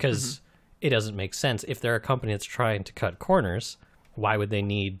 because it doesn't make sense. If they're a company that's trying to cut corners, why would they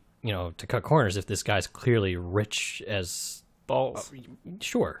need, to cut corners if this guy's clearly rich as balls?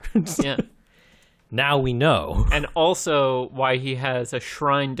 Sure. Yeah. Now we know. And also why he has a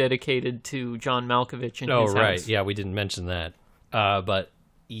shrine dedicated to John Malkovich in his house. Oh, right. Yeah, we didn't mention that. But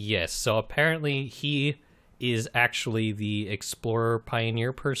yes, so apparently he is actually the explorer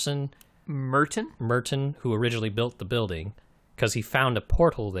pioneer person. Merton, who originally built the building, because he found a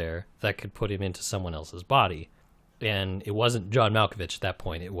portal there that could put him into someone else's body. And it wasn't John Malkovich at that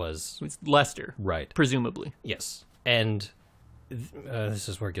point. It was Lester. Right. Presumably. Yes. And this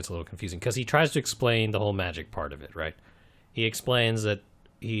is where it gets a little confusing, because he tries to explain the whole magic part of it, right? He explains that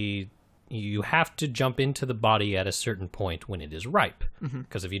you have to jump into the body at a certain point when it is ripe,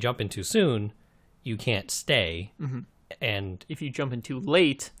 because if you jump in too soon, you can't stay. And if you jump in too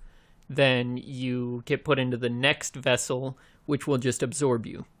late, then you get put into the next vessel, which will just absorb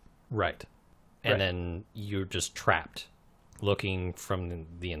you. Right. And then you're just trapped, looking from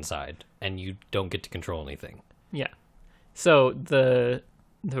the inside, and you don't get to control anything. Yeah. So the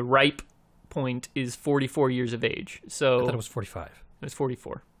ripe point is 44 years of age. So I thought it was 45. It was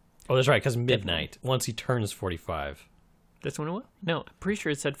 44. Oh, that's right, because midnight. Definitely. Once he turns 45. That's when it was? No, I'm pretty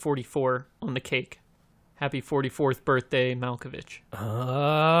sure it said 44 on the cake. Happy 44th birthday, Malkovich.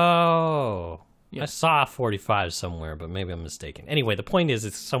 Oh. Yeah. I saw 45 somewhere, but maybe I'm mistaken. Anyway, the point is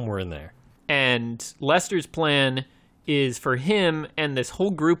it's somewhere in there. And Lester's plan is for him and this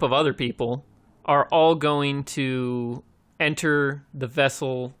whole group of other people are all going to enter the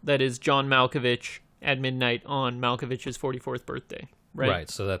vessel that is John Malkovich at midnight on Malkovich's 44th birthday. Right,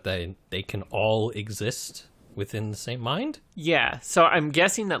 so that they can all exist within the same mind? Yeah, so I'm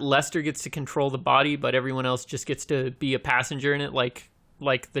guessing that Lester gets to control the body, but everyone else just gets to be a passenger in it, like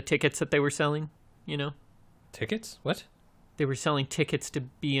the tickets that they were selling, Tickets? What? They were selling tickets to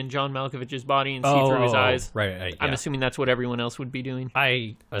be in John Malkovich's body and see through his eyes. Right. Yeah. I'm assuming that's what everyone else would be doing.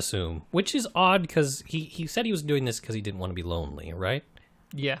 I assume. Which is odd, because he said he was doing this because he didn't want to be lonely, right?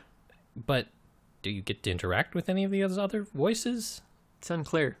 Yeah. But do you get to interact with any of the other voices? It's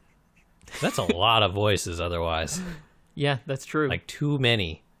unclear. That's a lot of voices otherwise. Yeah, that's true. Like, too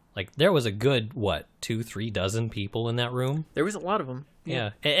many. Like, there was a good, 2-3 dozen people in that room? There was a lot of them.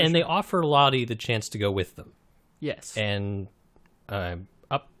 Yeah. And they offer Lottie the chance to go with them. Yes. And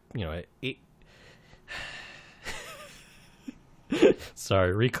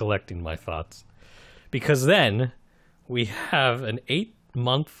sorry, recollecting my thoughts. Because then we have an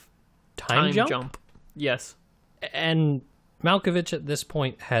 8-month time jump. Yes. And Malkovich at this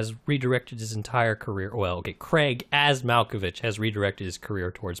point has redirected his entire career. Well, okay, Craig as Malkovich has redirected his career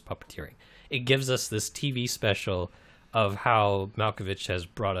towards puppeteering. It gives us this TV special of how Malkovich has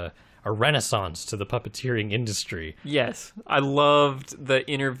brought a renaissance to the puppeteering industry. Yes. I loved the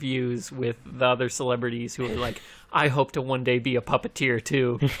interviews with the other celebrities who were like, I hope to one day be a puppeteer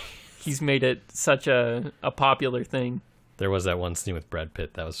too. He's made it such a popular thing. There was that one scene with Brad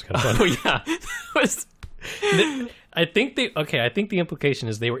Pitt. That was kind of funny. Oh, yeah. I think the implication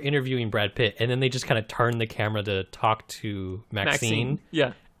is they were interviewing Brad Pitt, and then they just kind of turned the camera to talk to Maxine.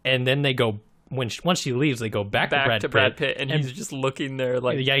 Yeah. And then they go, once she leaves, they go back to Brad Pitt, and he's just looking there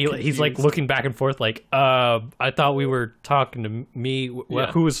like, yeah, he's like looking back and forth like, I thought we were talking to me.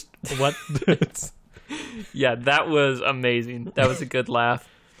 Yeah. Who was what? Yeah, that was amazing. That was a good laugh.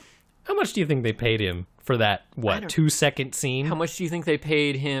 How much do you think they paid him for that 2-second scene? How much do you think they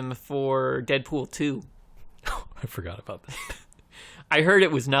paid him for Deadpool 2? I forgot about that. I heard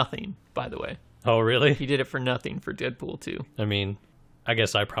it was nothing, by the way. Oh, really? He did it for nothing for Deadpool 2. I mean, I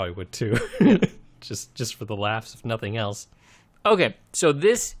guess I probably would too. just for the laughs, if nothing else. Okay, so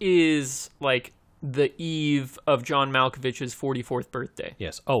this is like the eve of John Malkovich's 44th birthday.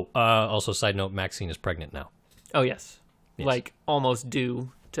 Yes. Oh, also side note, Maxine is pregnant now. Oh, yes. Like almost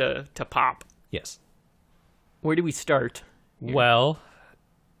due to pop. Yes. Where do we start here? Well,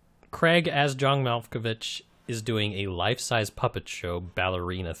 Craig as John Malkovich is doing a life-size puppet show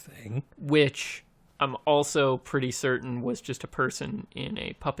ballerina thing. Which I'm also pretty certain was just a person in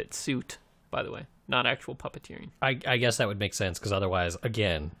a puppet suit, by the way. Not actual puppeteering. I guess that would make sense, because otherwise,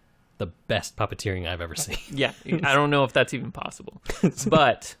 again, the best puppeteering I've ever seen. Yeah, I don't know if that's even possible.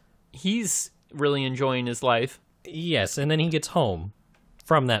 But he's really enjoying his life. Yes, and then he gets home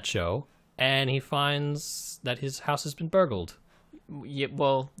from that show, and he finds that his house has been burgled. Yeah,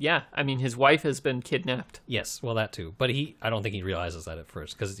 well, yeah. I mean, his wife has been kidnapped. Yes, well, that too. But I don't think he realizes that at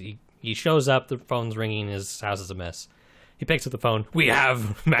first, because he shows up, the phone's ringing, his house is a mess. He picks up the phone. We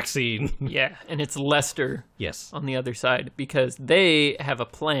have Maxine. Yeah, and it's Lester. Yes. On the other side, because they have a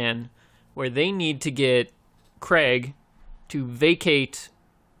plan where they need to get Craig to vacate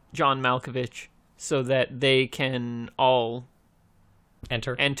John Malkovich so that they can all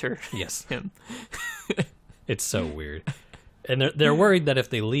enter. Yes. Him. It's so weird. And they're worried that if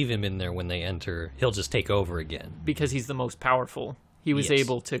they leave him in there when they enter, he'll just take over again. Because he's the most powerful. He was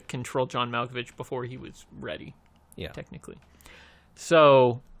able to control John Malkovich before he was ready. Yeah. Technically.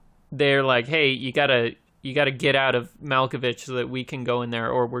 So they're like, hey, you gotta get out of Malkovich so that we can go in there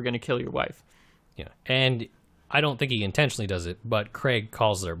or we're gonna kill your wife. Yeah. And I don't think he intentionally does it, but Craig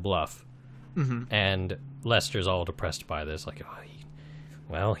calls their bluff. Mm-hmm. And Lester's all depressed by this, like,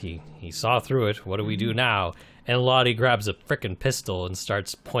 he saw through it. What do we do now? And Lottie grabs a frickin' pistol and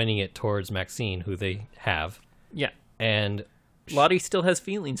starts pointing it towards Maxine, who they have. Yeah. And Lottie still has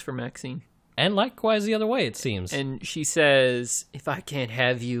feelings for Maxine. And likewise the other way, it seems. And she says, if I can't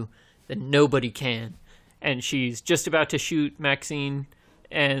have you, then nobody can. And she's just about to shoot Maxine,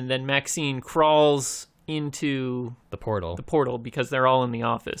 and then Maxine crawls into the portal because they're all in the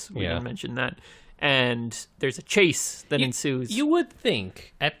office. We didn't mention that. And there's a chase that ensues. You would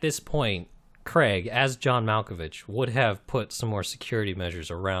think at this point, Craig, as John Malkovich, would have put some more security measures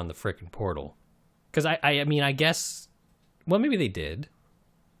around the frickin' portal. Because, I mean, I guess... Well, maybe they did.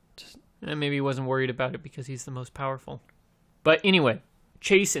 And maybe he wasn't worried about it because he's the most powerful. But anyway,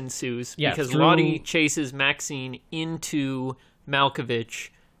 chase ensues because Lottie chases Maxine into Malkovich,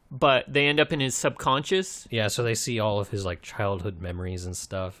 but they end up in his subconscious. Yeah, so they see all of his like childhood memories and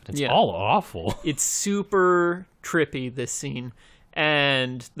stuff. It's all awful. It's super trippy, this scene.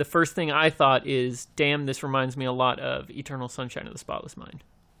 And the first thing I thought is, damn, this reminds me a lot of Eternal Sunshine of the Spotless Mind.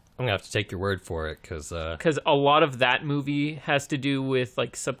 I'm going to have to take your word for it, because a lot of that movie has to do with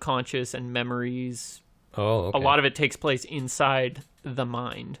like subconscious and memories. Oh, okay. A lot of it takes place inside the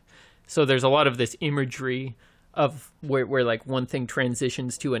mind. So there's a lot of this imagery of where like one thing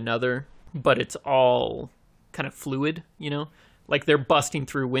transitions to another, but it's all kind of fluid, you know? Like they're busting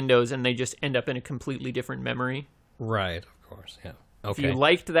through windows and they just end up in a completely different memory. Right, of course, yeah. Okay. If you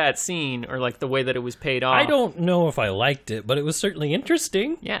liked that scene, or like the way that it was paid off... I don't know if I liked it, but it was certainly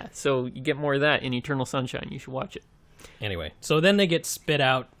interesting. Yeah, so you get more of that in Eternal Sunshine. You should watch it. Anyway, so then they get spit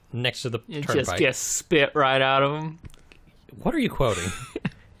out next to the turnpike. Just get spit right out of them. What are you quoting?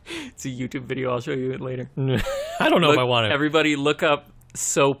 It's a YouTube video. I'll show you it later. I don't know if I want to. Everybody look up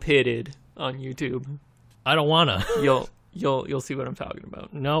So Pitted on YouTube. I don't want to. You'll see what I'm talking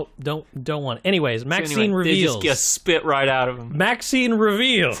about. No, don't want. Anyways, Maxine reveals. They just get spit right out of him. Maxine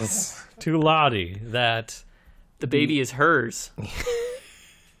reveals to Lottie that the baby is hers.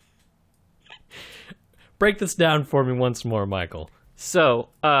 Break this down for me once more, Michael. So,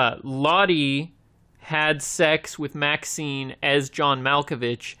 Lottie had sex with Maxine as John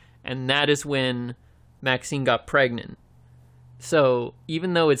Malkovich, and that is when Maxine got pregnant. So,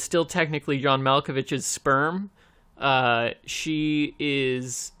 even though it's still technically John Malkovich's sperm, she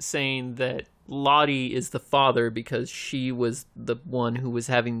is saying that Lottie is the father because she was the one who was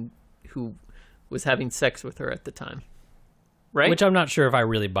having sex with her at the time. Right? Which I'm not sure if I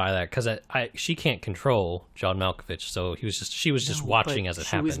really buy that, because she can't control John Malkovich, so she was just watching as it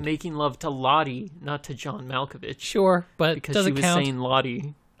happened. She was making love to Lottie, not to John Malkovich. Sure, but because does she it was count? saying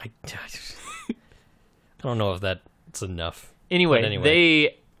Lottie. I don't know if that's enough. Anyway,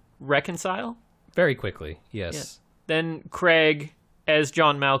 they reconcile very quickly. Yes. Then Craig, as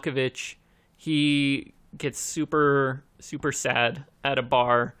John Malkovich, he gets super, super sad at a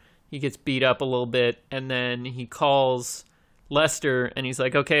bar. He gets beat up a little bit, and then he calls Lester, and he's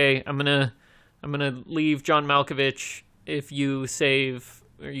like, "Okay, I'm gonna leave John Malkovich if you save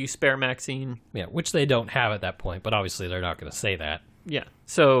or you spare Maxine." Yeah, which they don't have at that point, but obviously they're not going to say that. Yeah,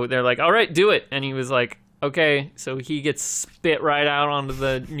 so they're like, "All right, do it," and he was like, "Okay." So he gets spit right out onto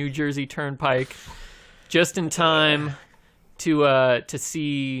the New Jersey Turnpike, just in time to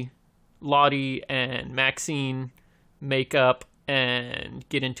see Lottie and Maxine make up and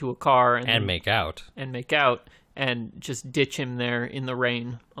get into a car and make out and just ditch him there in the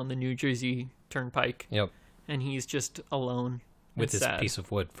rain on the New Jersey Turnpike. Yep. And he's just alone with his piece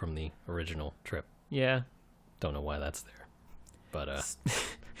of wood from the original trip. Yeah. Don't know why that's there. But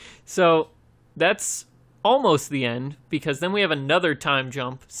so that's almost the end, because then we have another time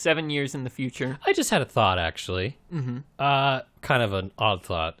jump 7 years in the future. I just had a thought, actually. Mm-hmm. Kind of an odd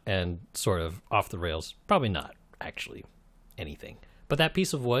thought and sort of off the rails. Probably not. actually anything. But that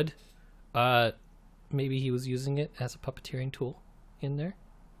piece of wood, maybe he was using it as a puppeteering tool in there.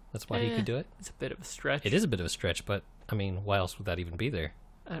 That's why he could do it. It's a bit of a stretch. It is a bit of a stretch, but I mean, why else would that even be there?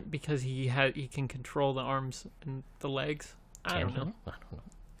 Because he can control the arms and the legs. I don't know.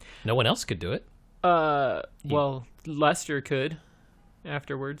 No one else could do it. Well, Lester could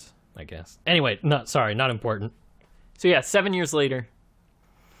afterwards, I guess. Anyway, not important. So yeah, 7 years later.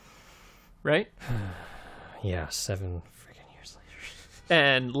 Right? Yeah, 7 freaking years later.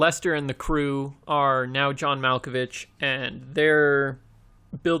 And Lester and the crew are now John Malkovich, and they're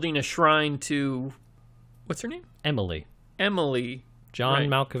building a shrine to, what's her name? Emily. John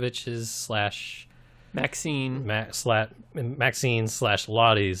Malkovich's / Maxine /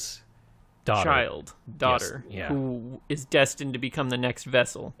 Lottie's daughter, yes, yeah. who is destined to become the next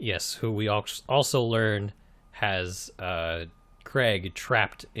vessel. Yes, who we also learn has Craig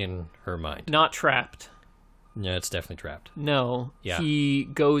trapped in her mind. Not trapped. No, it's definitely trapped. No, yeah. He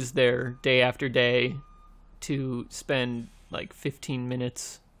goes there day after day to spend like 15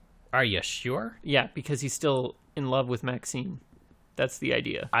 minutes. Are you sure? Yeah, because he's still in love with Maxine. That's the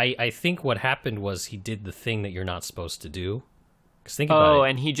idea. I think what happened was he did the thing that you're not supposed to do. Think about it.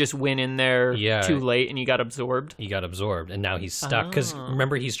 And he just went in there too late and he got absorbed? He got absorbed, and now he's stuck. Because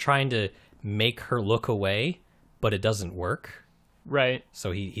remember, he's trying to make her look away, but it doesn't work. Right.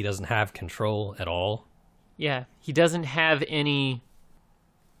 So he doesn't have control at all. Yeah, he doesn't have any...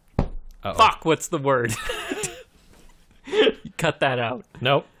 Fuck, what's the word? Cut that out.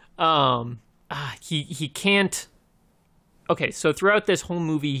 Nope. He can't... Okay, so throughout this whole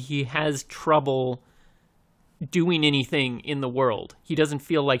movie, he has trouble doing anything in the world. He doesn't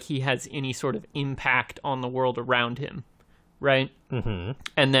feel like he has any sort of impact on the world around him, right? Mm-hmm.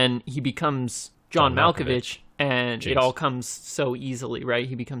 And then he becomes John Malkovich, and Jeez. It all comes so easily, right?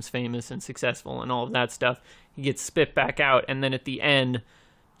 He becomes famous and successful and all of that stuff. He gets spit back out, and then at the end,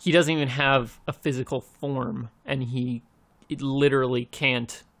 he doesn't even have a physical form, and it literally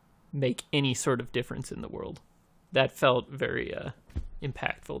can't make any sort of difference in the world. That felt very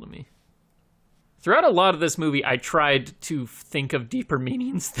impactful to me. Throughout a lot of this movie, I tried to think of deeper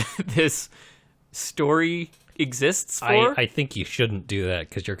meanings that this story exists for. I think you shouldn't do that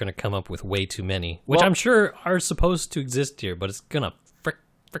because you're going to come up with way too many, which I'm sure are supposed to exist here, but it's going to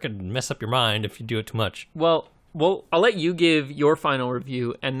frickin' mess up your mind if you do it too much. Well, I'll let you give your final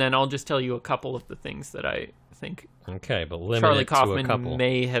review, and then I'll just tell you a couple of the things that I think okay, but limit Charlie it to a couple. Kaufman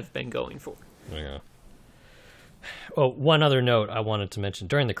may have been going for. Yeah. Oh, one other note I wanted to mention.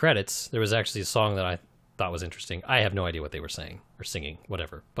 During the credits, there was actually a song that I thought was interesting. I have no idea what they were saying or singing,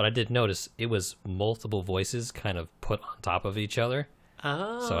 whatever. But I did notice it was multiple voices kind of put on top of each other.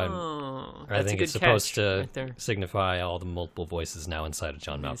 Oh, so I think it's supposed to signify all the multiple voices now inside of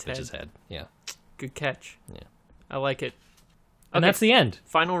John Malkovich's head. Yeah. Good catch. Yeah. I like it. And that's the end.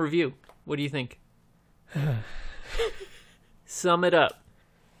 Final review. What do you think? Sum it up.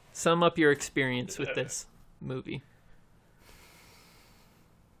 Sum up your experience with this movie.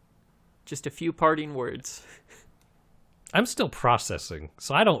 Just a few parting words. I'm still processing,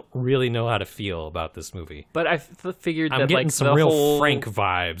 so I don't really know how to feel about this movie. But I figured that I'm getting some real Frank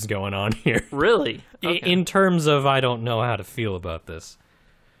vibes going on here. Really? Okay. In terms of I don't know how to feel about this.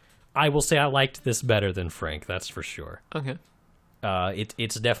 I will say I liked this better than Frank, that's for sure. Okay.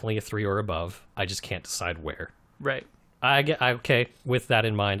 It's definitely a 3 or above. I just can't decide where. Right. Okay, with that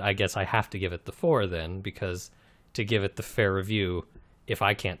in mind, I guess I have to give it the 4 then, because to give it the fair review, if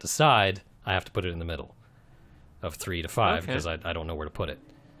I can't decide, I have to put it in the middle of 3 to 5, because I don't know where to put it.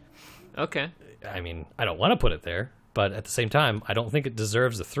 Okay. I mean, I don't want to put it there, but at the same time, I don't think it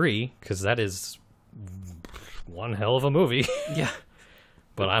deserves a 3, because that is one hell of a movie. Yeah.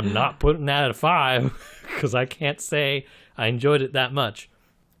 But I'm not putting that at a 5, because I can't say I enjoyed it that much.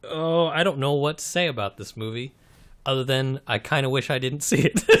 Oh, I don't know what to say about this movie, other than I kind of wish I didn't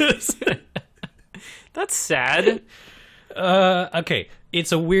see it. That's sad. Okay,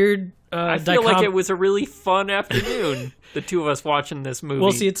 it's a weird I feel like it was a really fun afternoon, the two of us watching this movie.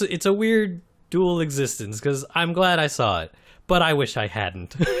 Well, see, it's a weird dual existence, because I'm glad I saw it, but I wish I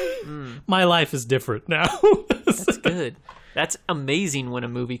hadn't. My life is different now. That's good. That's amazing when a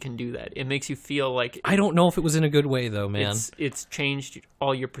movie can do that. It makes you feel like... I don't know if it was in a good way, though, man. It's changed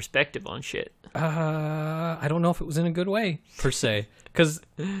all your perspective on shit. I don't know if it was in a good way, per se. Because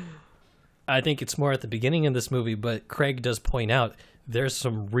I think it's more at the beginning of this movie, but Craig does point out there's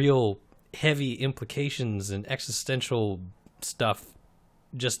some real heavy implications and existential stuff.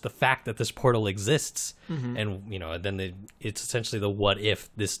 Just the fact that this portal exists. Mm-hmm. And, then it's essentially the what if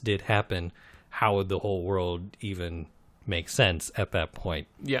this did happen, how would the whole world even... make sense at that point.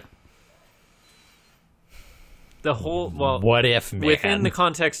 Yeah. the whole, well, what if, man? Within the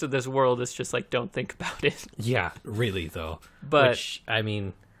context of this world, it's just like, don't think about it. Yeah, really, though. But, which, I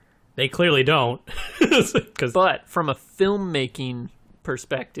mean, they clearly don't. But from a filmmaking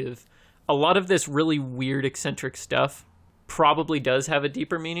perspective, a lot of this really weird, eccentric stuff probably does have a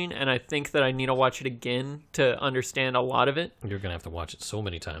deeper meaning, and I think that I need to watch it again to understand a lot of it. You're going to have to watch it so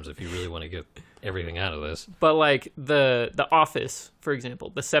many times if you really want to get everything out of this. But, like, the Office, for example,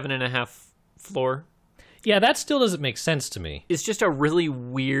 the 7.5 floor. Yeah, that still doesn't make sense to me. It's just a really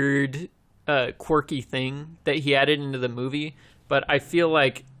weird, quirky thing that he added into the movie. But I feel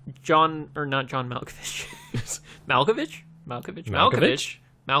like not John Malkovich. Malkovich.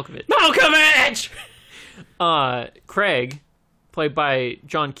 Craig, played by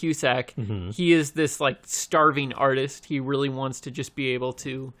John Cusack, he is this, like, starving artist. He really wants to just be able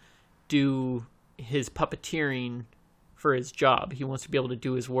to do his puppeteering for his job. He wants to be able to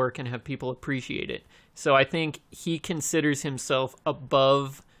do his work and have people appreciate it. So I think he considers himself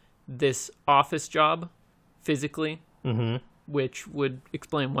above this office job physically, which would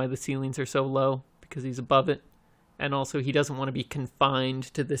explain why the ceilings are so low, because he's above it. And also he doesn't want to be confined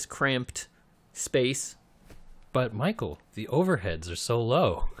to this cramped space. But Michael, the overheads are so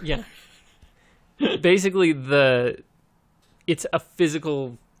low. Yeah. Basically, it's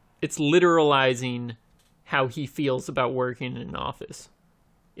literalizing how he feels about working in an office.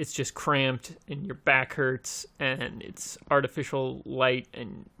 It's just cramped and your back hurts and it's artificial light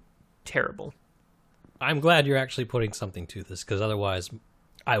and terrible. I'm glad you're actually putting something to this, because otherwise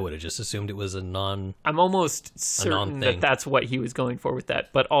I would have just assumed it was I'm almost certain that that's what he was going for with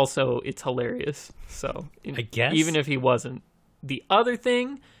that, but also it's hilarious. So I guess even if he wasn't. The other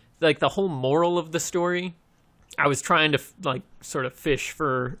thing, like the whole moral of the story, I was trying to like sort of fish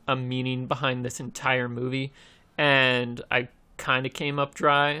for a meaning behind this entire movie, and I kind of came up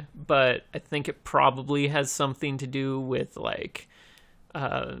dry, but I think it probably has something to do with like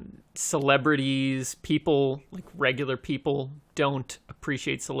celebrities, people, like regular people don't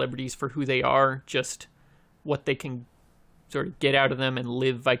appreciate celebrities for who they are, just what they can sort of get out of them and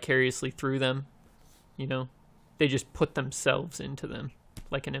live vicariously through them. You know, they just put themselves into them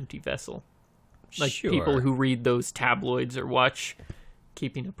like an empty vessel. Like people who read those tabloids or watch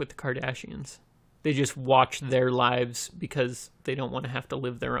Keeping Up with the Kardashians. They just watch their lives because they don't want to have to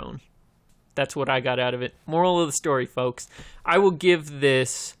live their own. That's what I got out of it. Moral of the story, folks. I will give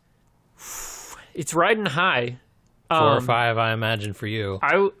this... It's riding high. 4 or 5, I imagine, for you.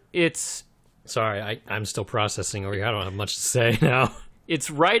 It's... Sorry, I'm still processing over here. I don't have much to say now.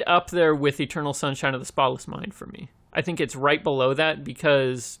 It's right up there with Eternal Sunshine of the Spotless Mind for me. I think it's right below that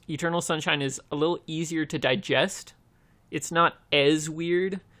because Eternal Sunshine is a little easier to digest. It's not as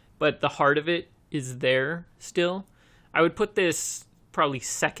weird, but the heart of it is there still. I would put this probably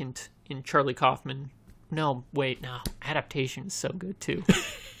second in Charlie Kaufman. No, adaptation is so good too.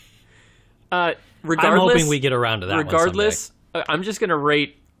 I'm hoping we get around to that. Regardless, I'm just gonna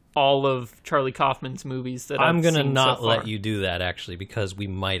rate all of Charlie Kaufman's movies that I'm gonna not let you do that, actually, because we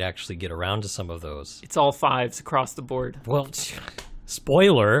might actually get around to some of those. It's all 5s across the board. Well,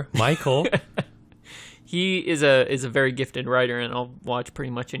 spoiler, Michael. He is a very gifted writer, and I'll watch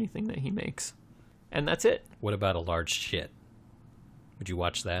pretty much anything that he makes. And that's it. What about A Large Shit? Would you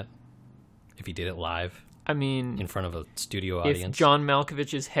watch that if he did it live? I mean, in front of a studio audience? If John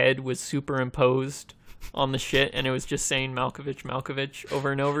Malkovich's head was superimposed on the shit and it was just saying Malkovich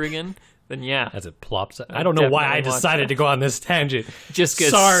over and over again, then yeah. As it plops out. I don't know why I decided to go on this tangent. Just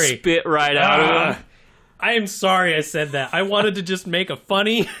gets spit right out of him. I am sorry I said that. I wanted to just make a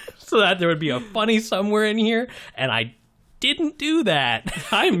funny so that there would be a funny somewhere in here, and I didn't do that.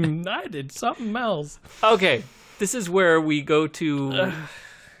 I did something else. Okay, this is where we go to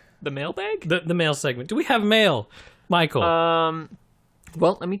the mailbag? The mail segment. Do we have mail, Michael?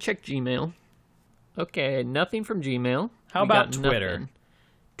 Well, let me check Gmail. Okay, nothing from Gmail. How about Twitter? Nothing.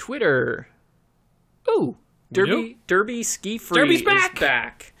 Twitter. Ooh, Derby Ski Free is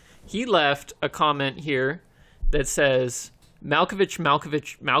back. He left a comment here that says, Malkovich,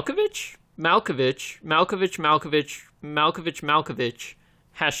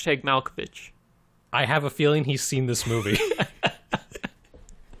 hashtag Malkovich. I have a feeling he's seen this movie.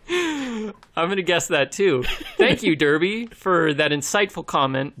 I'm going to guess that too. Thank you, Derby, for that insightful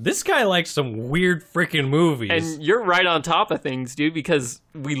comment. This guy likes some weird freaking movies. And you're right on top of things, dude, because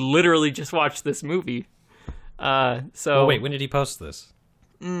we literally just watched this movie. Well, wait, when did he post this?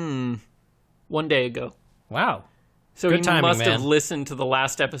 1 day ago. Wow. So Good timing, must have listened to the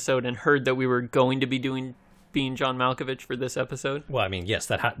last episode and heard that we were going to be being John Malkovich for this episode. Well, I mean, yes,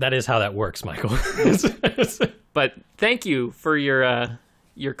 that is how that works, Michael. But thank you for your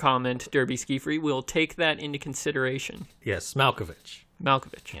your comment, Derby Ski Free. We'll take that into consideration. Yes, Malkovich.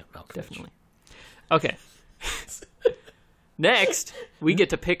 Malkovich. Yeah, Malkovich. Definitely. Okay. Next, we get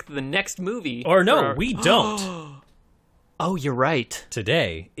to pick the next movie. Or no, we don't. Oh, you're right.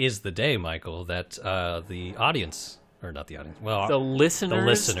 Today is the day, Michael, that the audience, or not the audience, well, The listener,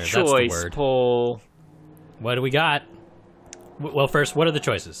 that's the choice word. poll. What do we got? Well, first, what are the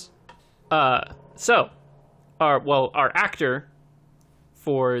choices? So, our actor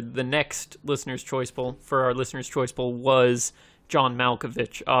for the next listener's choice poll, was John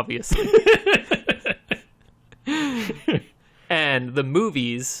Malkovich, obviously. And the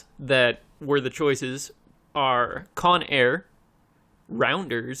movies that were the choices are Con Air,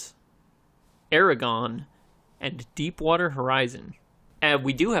 Rounders, Aragon, and Deepwater Horizon. And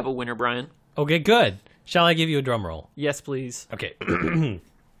we do have a winner, Brian. Okay, good. Shall I give you a drum roll? Yes, please. Okay.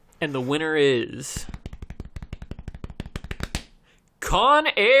 And the winner is Con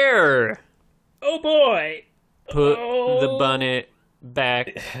Air. Oh, boy. Put the bunny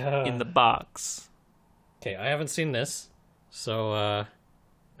back in the box. Okay, I haven't seen this, so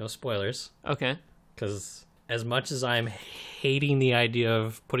no spoilers. Okay. Because as much as I'm hating the idea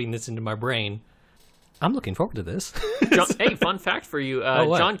of putting this into my brain, I'm looking forward to this. Hey, fun fact for you.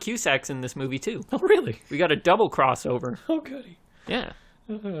 What? John Cusack's in this movie, too. Oh, really? We got a double crossover. Oh, goody. Yeah.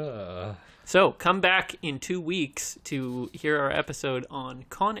 So, come back in 2 weeks to hear our episode on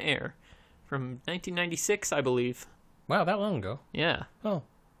Con Air from 1996, I believe. Wow, that long ago. Yeah. Oh.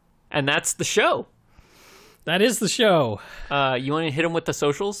 And that's the show. That is the show. You want to hit them with the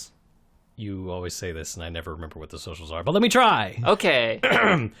socials? You always say this, and I never remember what the socials are, but let me try.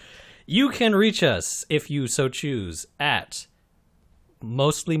 Okay. You can reach us, if you so choose, at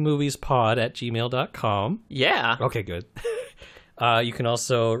mostlymoviespod@gmail.com. Yeah. Okay, good. You can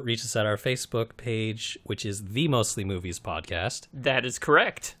also reach us at our Facebook page, which is The Mostly Movies Podcast. That is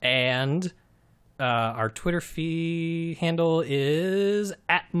correct. And our Twitter handle is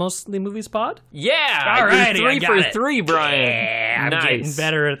 @mostlymoviespod. Yeah. All right, Three for three, Brian. Yeah, I'm nice. getting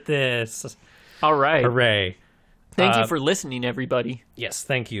better at this. All right. Hooray. Thank you for listening, everybody. Yes,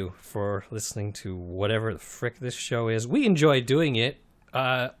 thank you for listening to whatever the frick this show is. We enjoy doing it.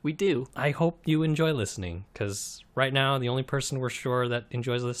 We do. I hope you enjoy listening, because right now the only person we're sure that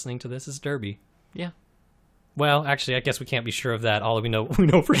enjoys listening to this is Derby. Yeah. Well, actually, I guess we can't be sure of that. All we know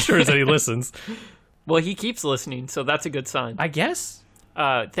for sure is that he listens. Well, he keeps listening, so that's a good sign. I guess.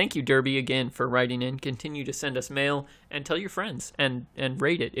 Thank you, Derby, again for writing in. Continue to send us mail and tell your friends and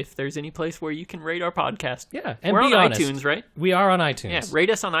rate it if there's any place where you can rate our podcast. Yeah, and we're be on honest. iTunes, right? We are on iTunes. Yeah, rate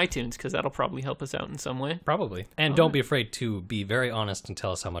us on iTunes because that'll probably help us out in some way. Probably. And don't be afraid to be very honest and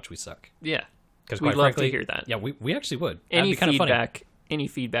tell us how much we suck. Yeah, because we'd love to hear that. Yeah, we actually would. Any That'd be kind of feedback, any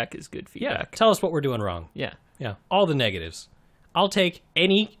feedback is good funny. Yeah, feedback. tell us what we're doing wrong. Yeah. Yeah, all the negatives. I'll take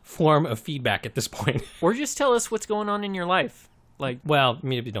any form of feedback at this point. Or just tell us what's going on in your life. Like, well,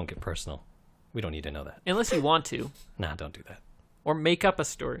 maybe don't get personal. We don't need to know that. Unless you want to. Nah, don't do that. Or make up a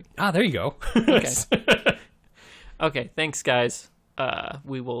story. Ah, there you go. Okay. Okay, thanks, guys.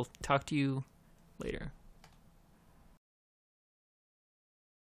 We will talk to you later.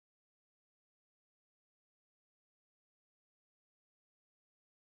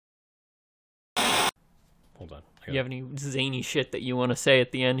 Hold on. You have any zany shit that you want to say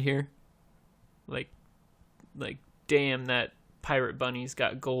at the end here? Like, damn, that pirate bunny's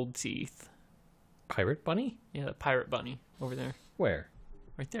got gold teeth. Pirate bunny? Yeah, the pirate bunny over there. Where?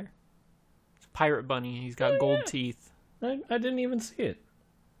 Right there. It's a pirate bunny. He's got gold teeth. I didn't even see it.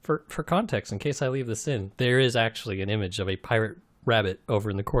 For context, in case I leave this in, there is actually an image of a pirate rabbit over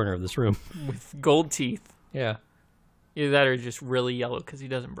in the corner of this room. With gold teeth. Yeah. Either that or just really yellow because he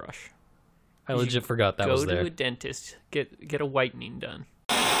doesn't brush. I legit forgot that was there. Go to a dentist. Get a whitening done.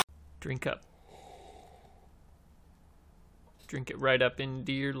 Drink up. Drink it right up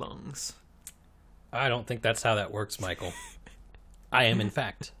into your lungs. I don't think that's how that works, Michael. I am, in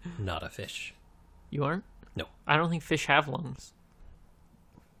fact, not a fish. You aren't? No. I don't think fish have lungs.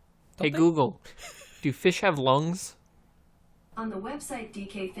 Don't hey, they? Google. Do fish have lungs? On the website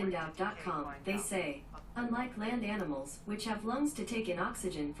dkfindout.com, they say, unlike land animals, which have lungs to take in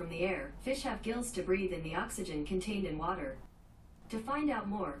oxygen from the air, fish have gills to breathe in the oxygen contained in water. To find out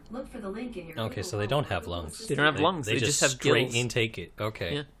more, look for the link in your Okay, so they don't have lungs. They don't have lungs. They just have straight gills. intake it.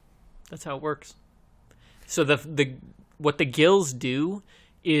 Okay. Yeah, that's how it works. So what the gills do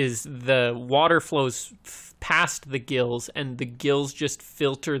is the water flows past the gills, and the gills just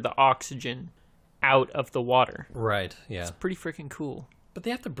filter the oxygen out of the water. Right, yeah. It's pretty freaking cool. But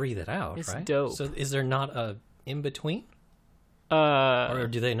they have to breathe it out, It's right? dope. So is there not a in-between? Or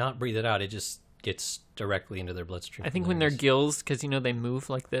do they not breathe it out? It just gets directly into their bloodstream. I think when their gills, because, they move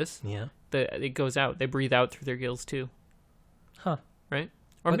like this, Yeah. it goes out. They breathe out through their gills, too. Huh. Right?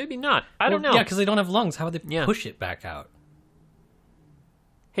 Or maybe not. I don't know. Yeah, because they don't have lungs. How would they push it back out?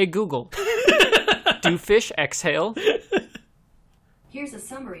 Hey, Google. Do fish exhale? Here's a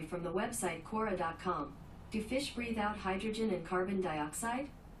summary from the website Quora.com. Do fish breathe out hydrogen and carbon dioxide?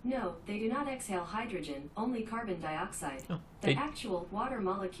 No, they do not exhale hydrogen, only carbon dioxide. The actual water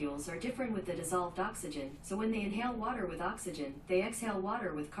molecules are different with the dissolved oxygen, so when they inhale water with oxygen, they exhale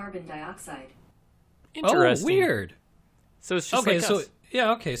water with carbon dioxide. Interesting. Oh, weird. So it's just like us.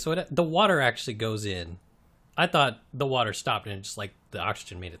 So the water actually goes in. I thought the water stopped and just like the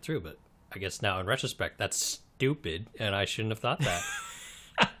oxygen made it through, but I guess now in retrospect that's stupid and I shouldn't have thought that.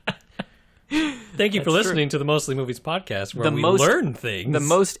 Thank you for listening to the Mostly Movies podcast where we learn things. The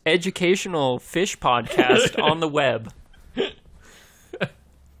most educational fish podcast on the web.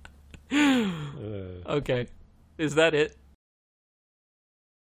 Okay. Is that it?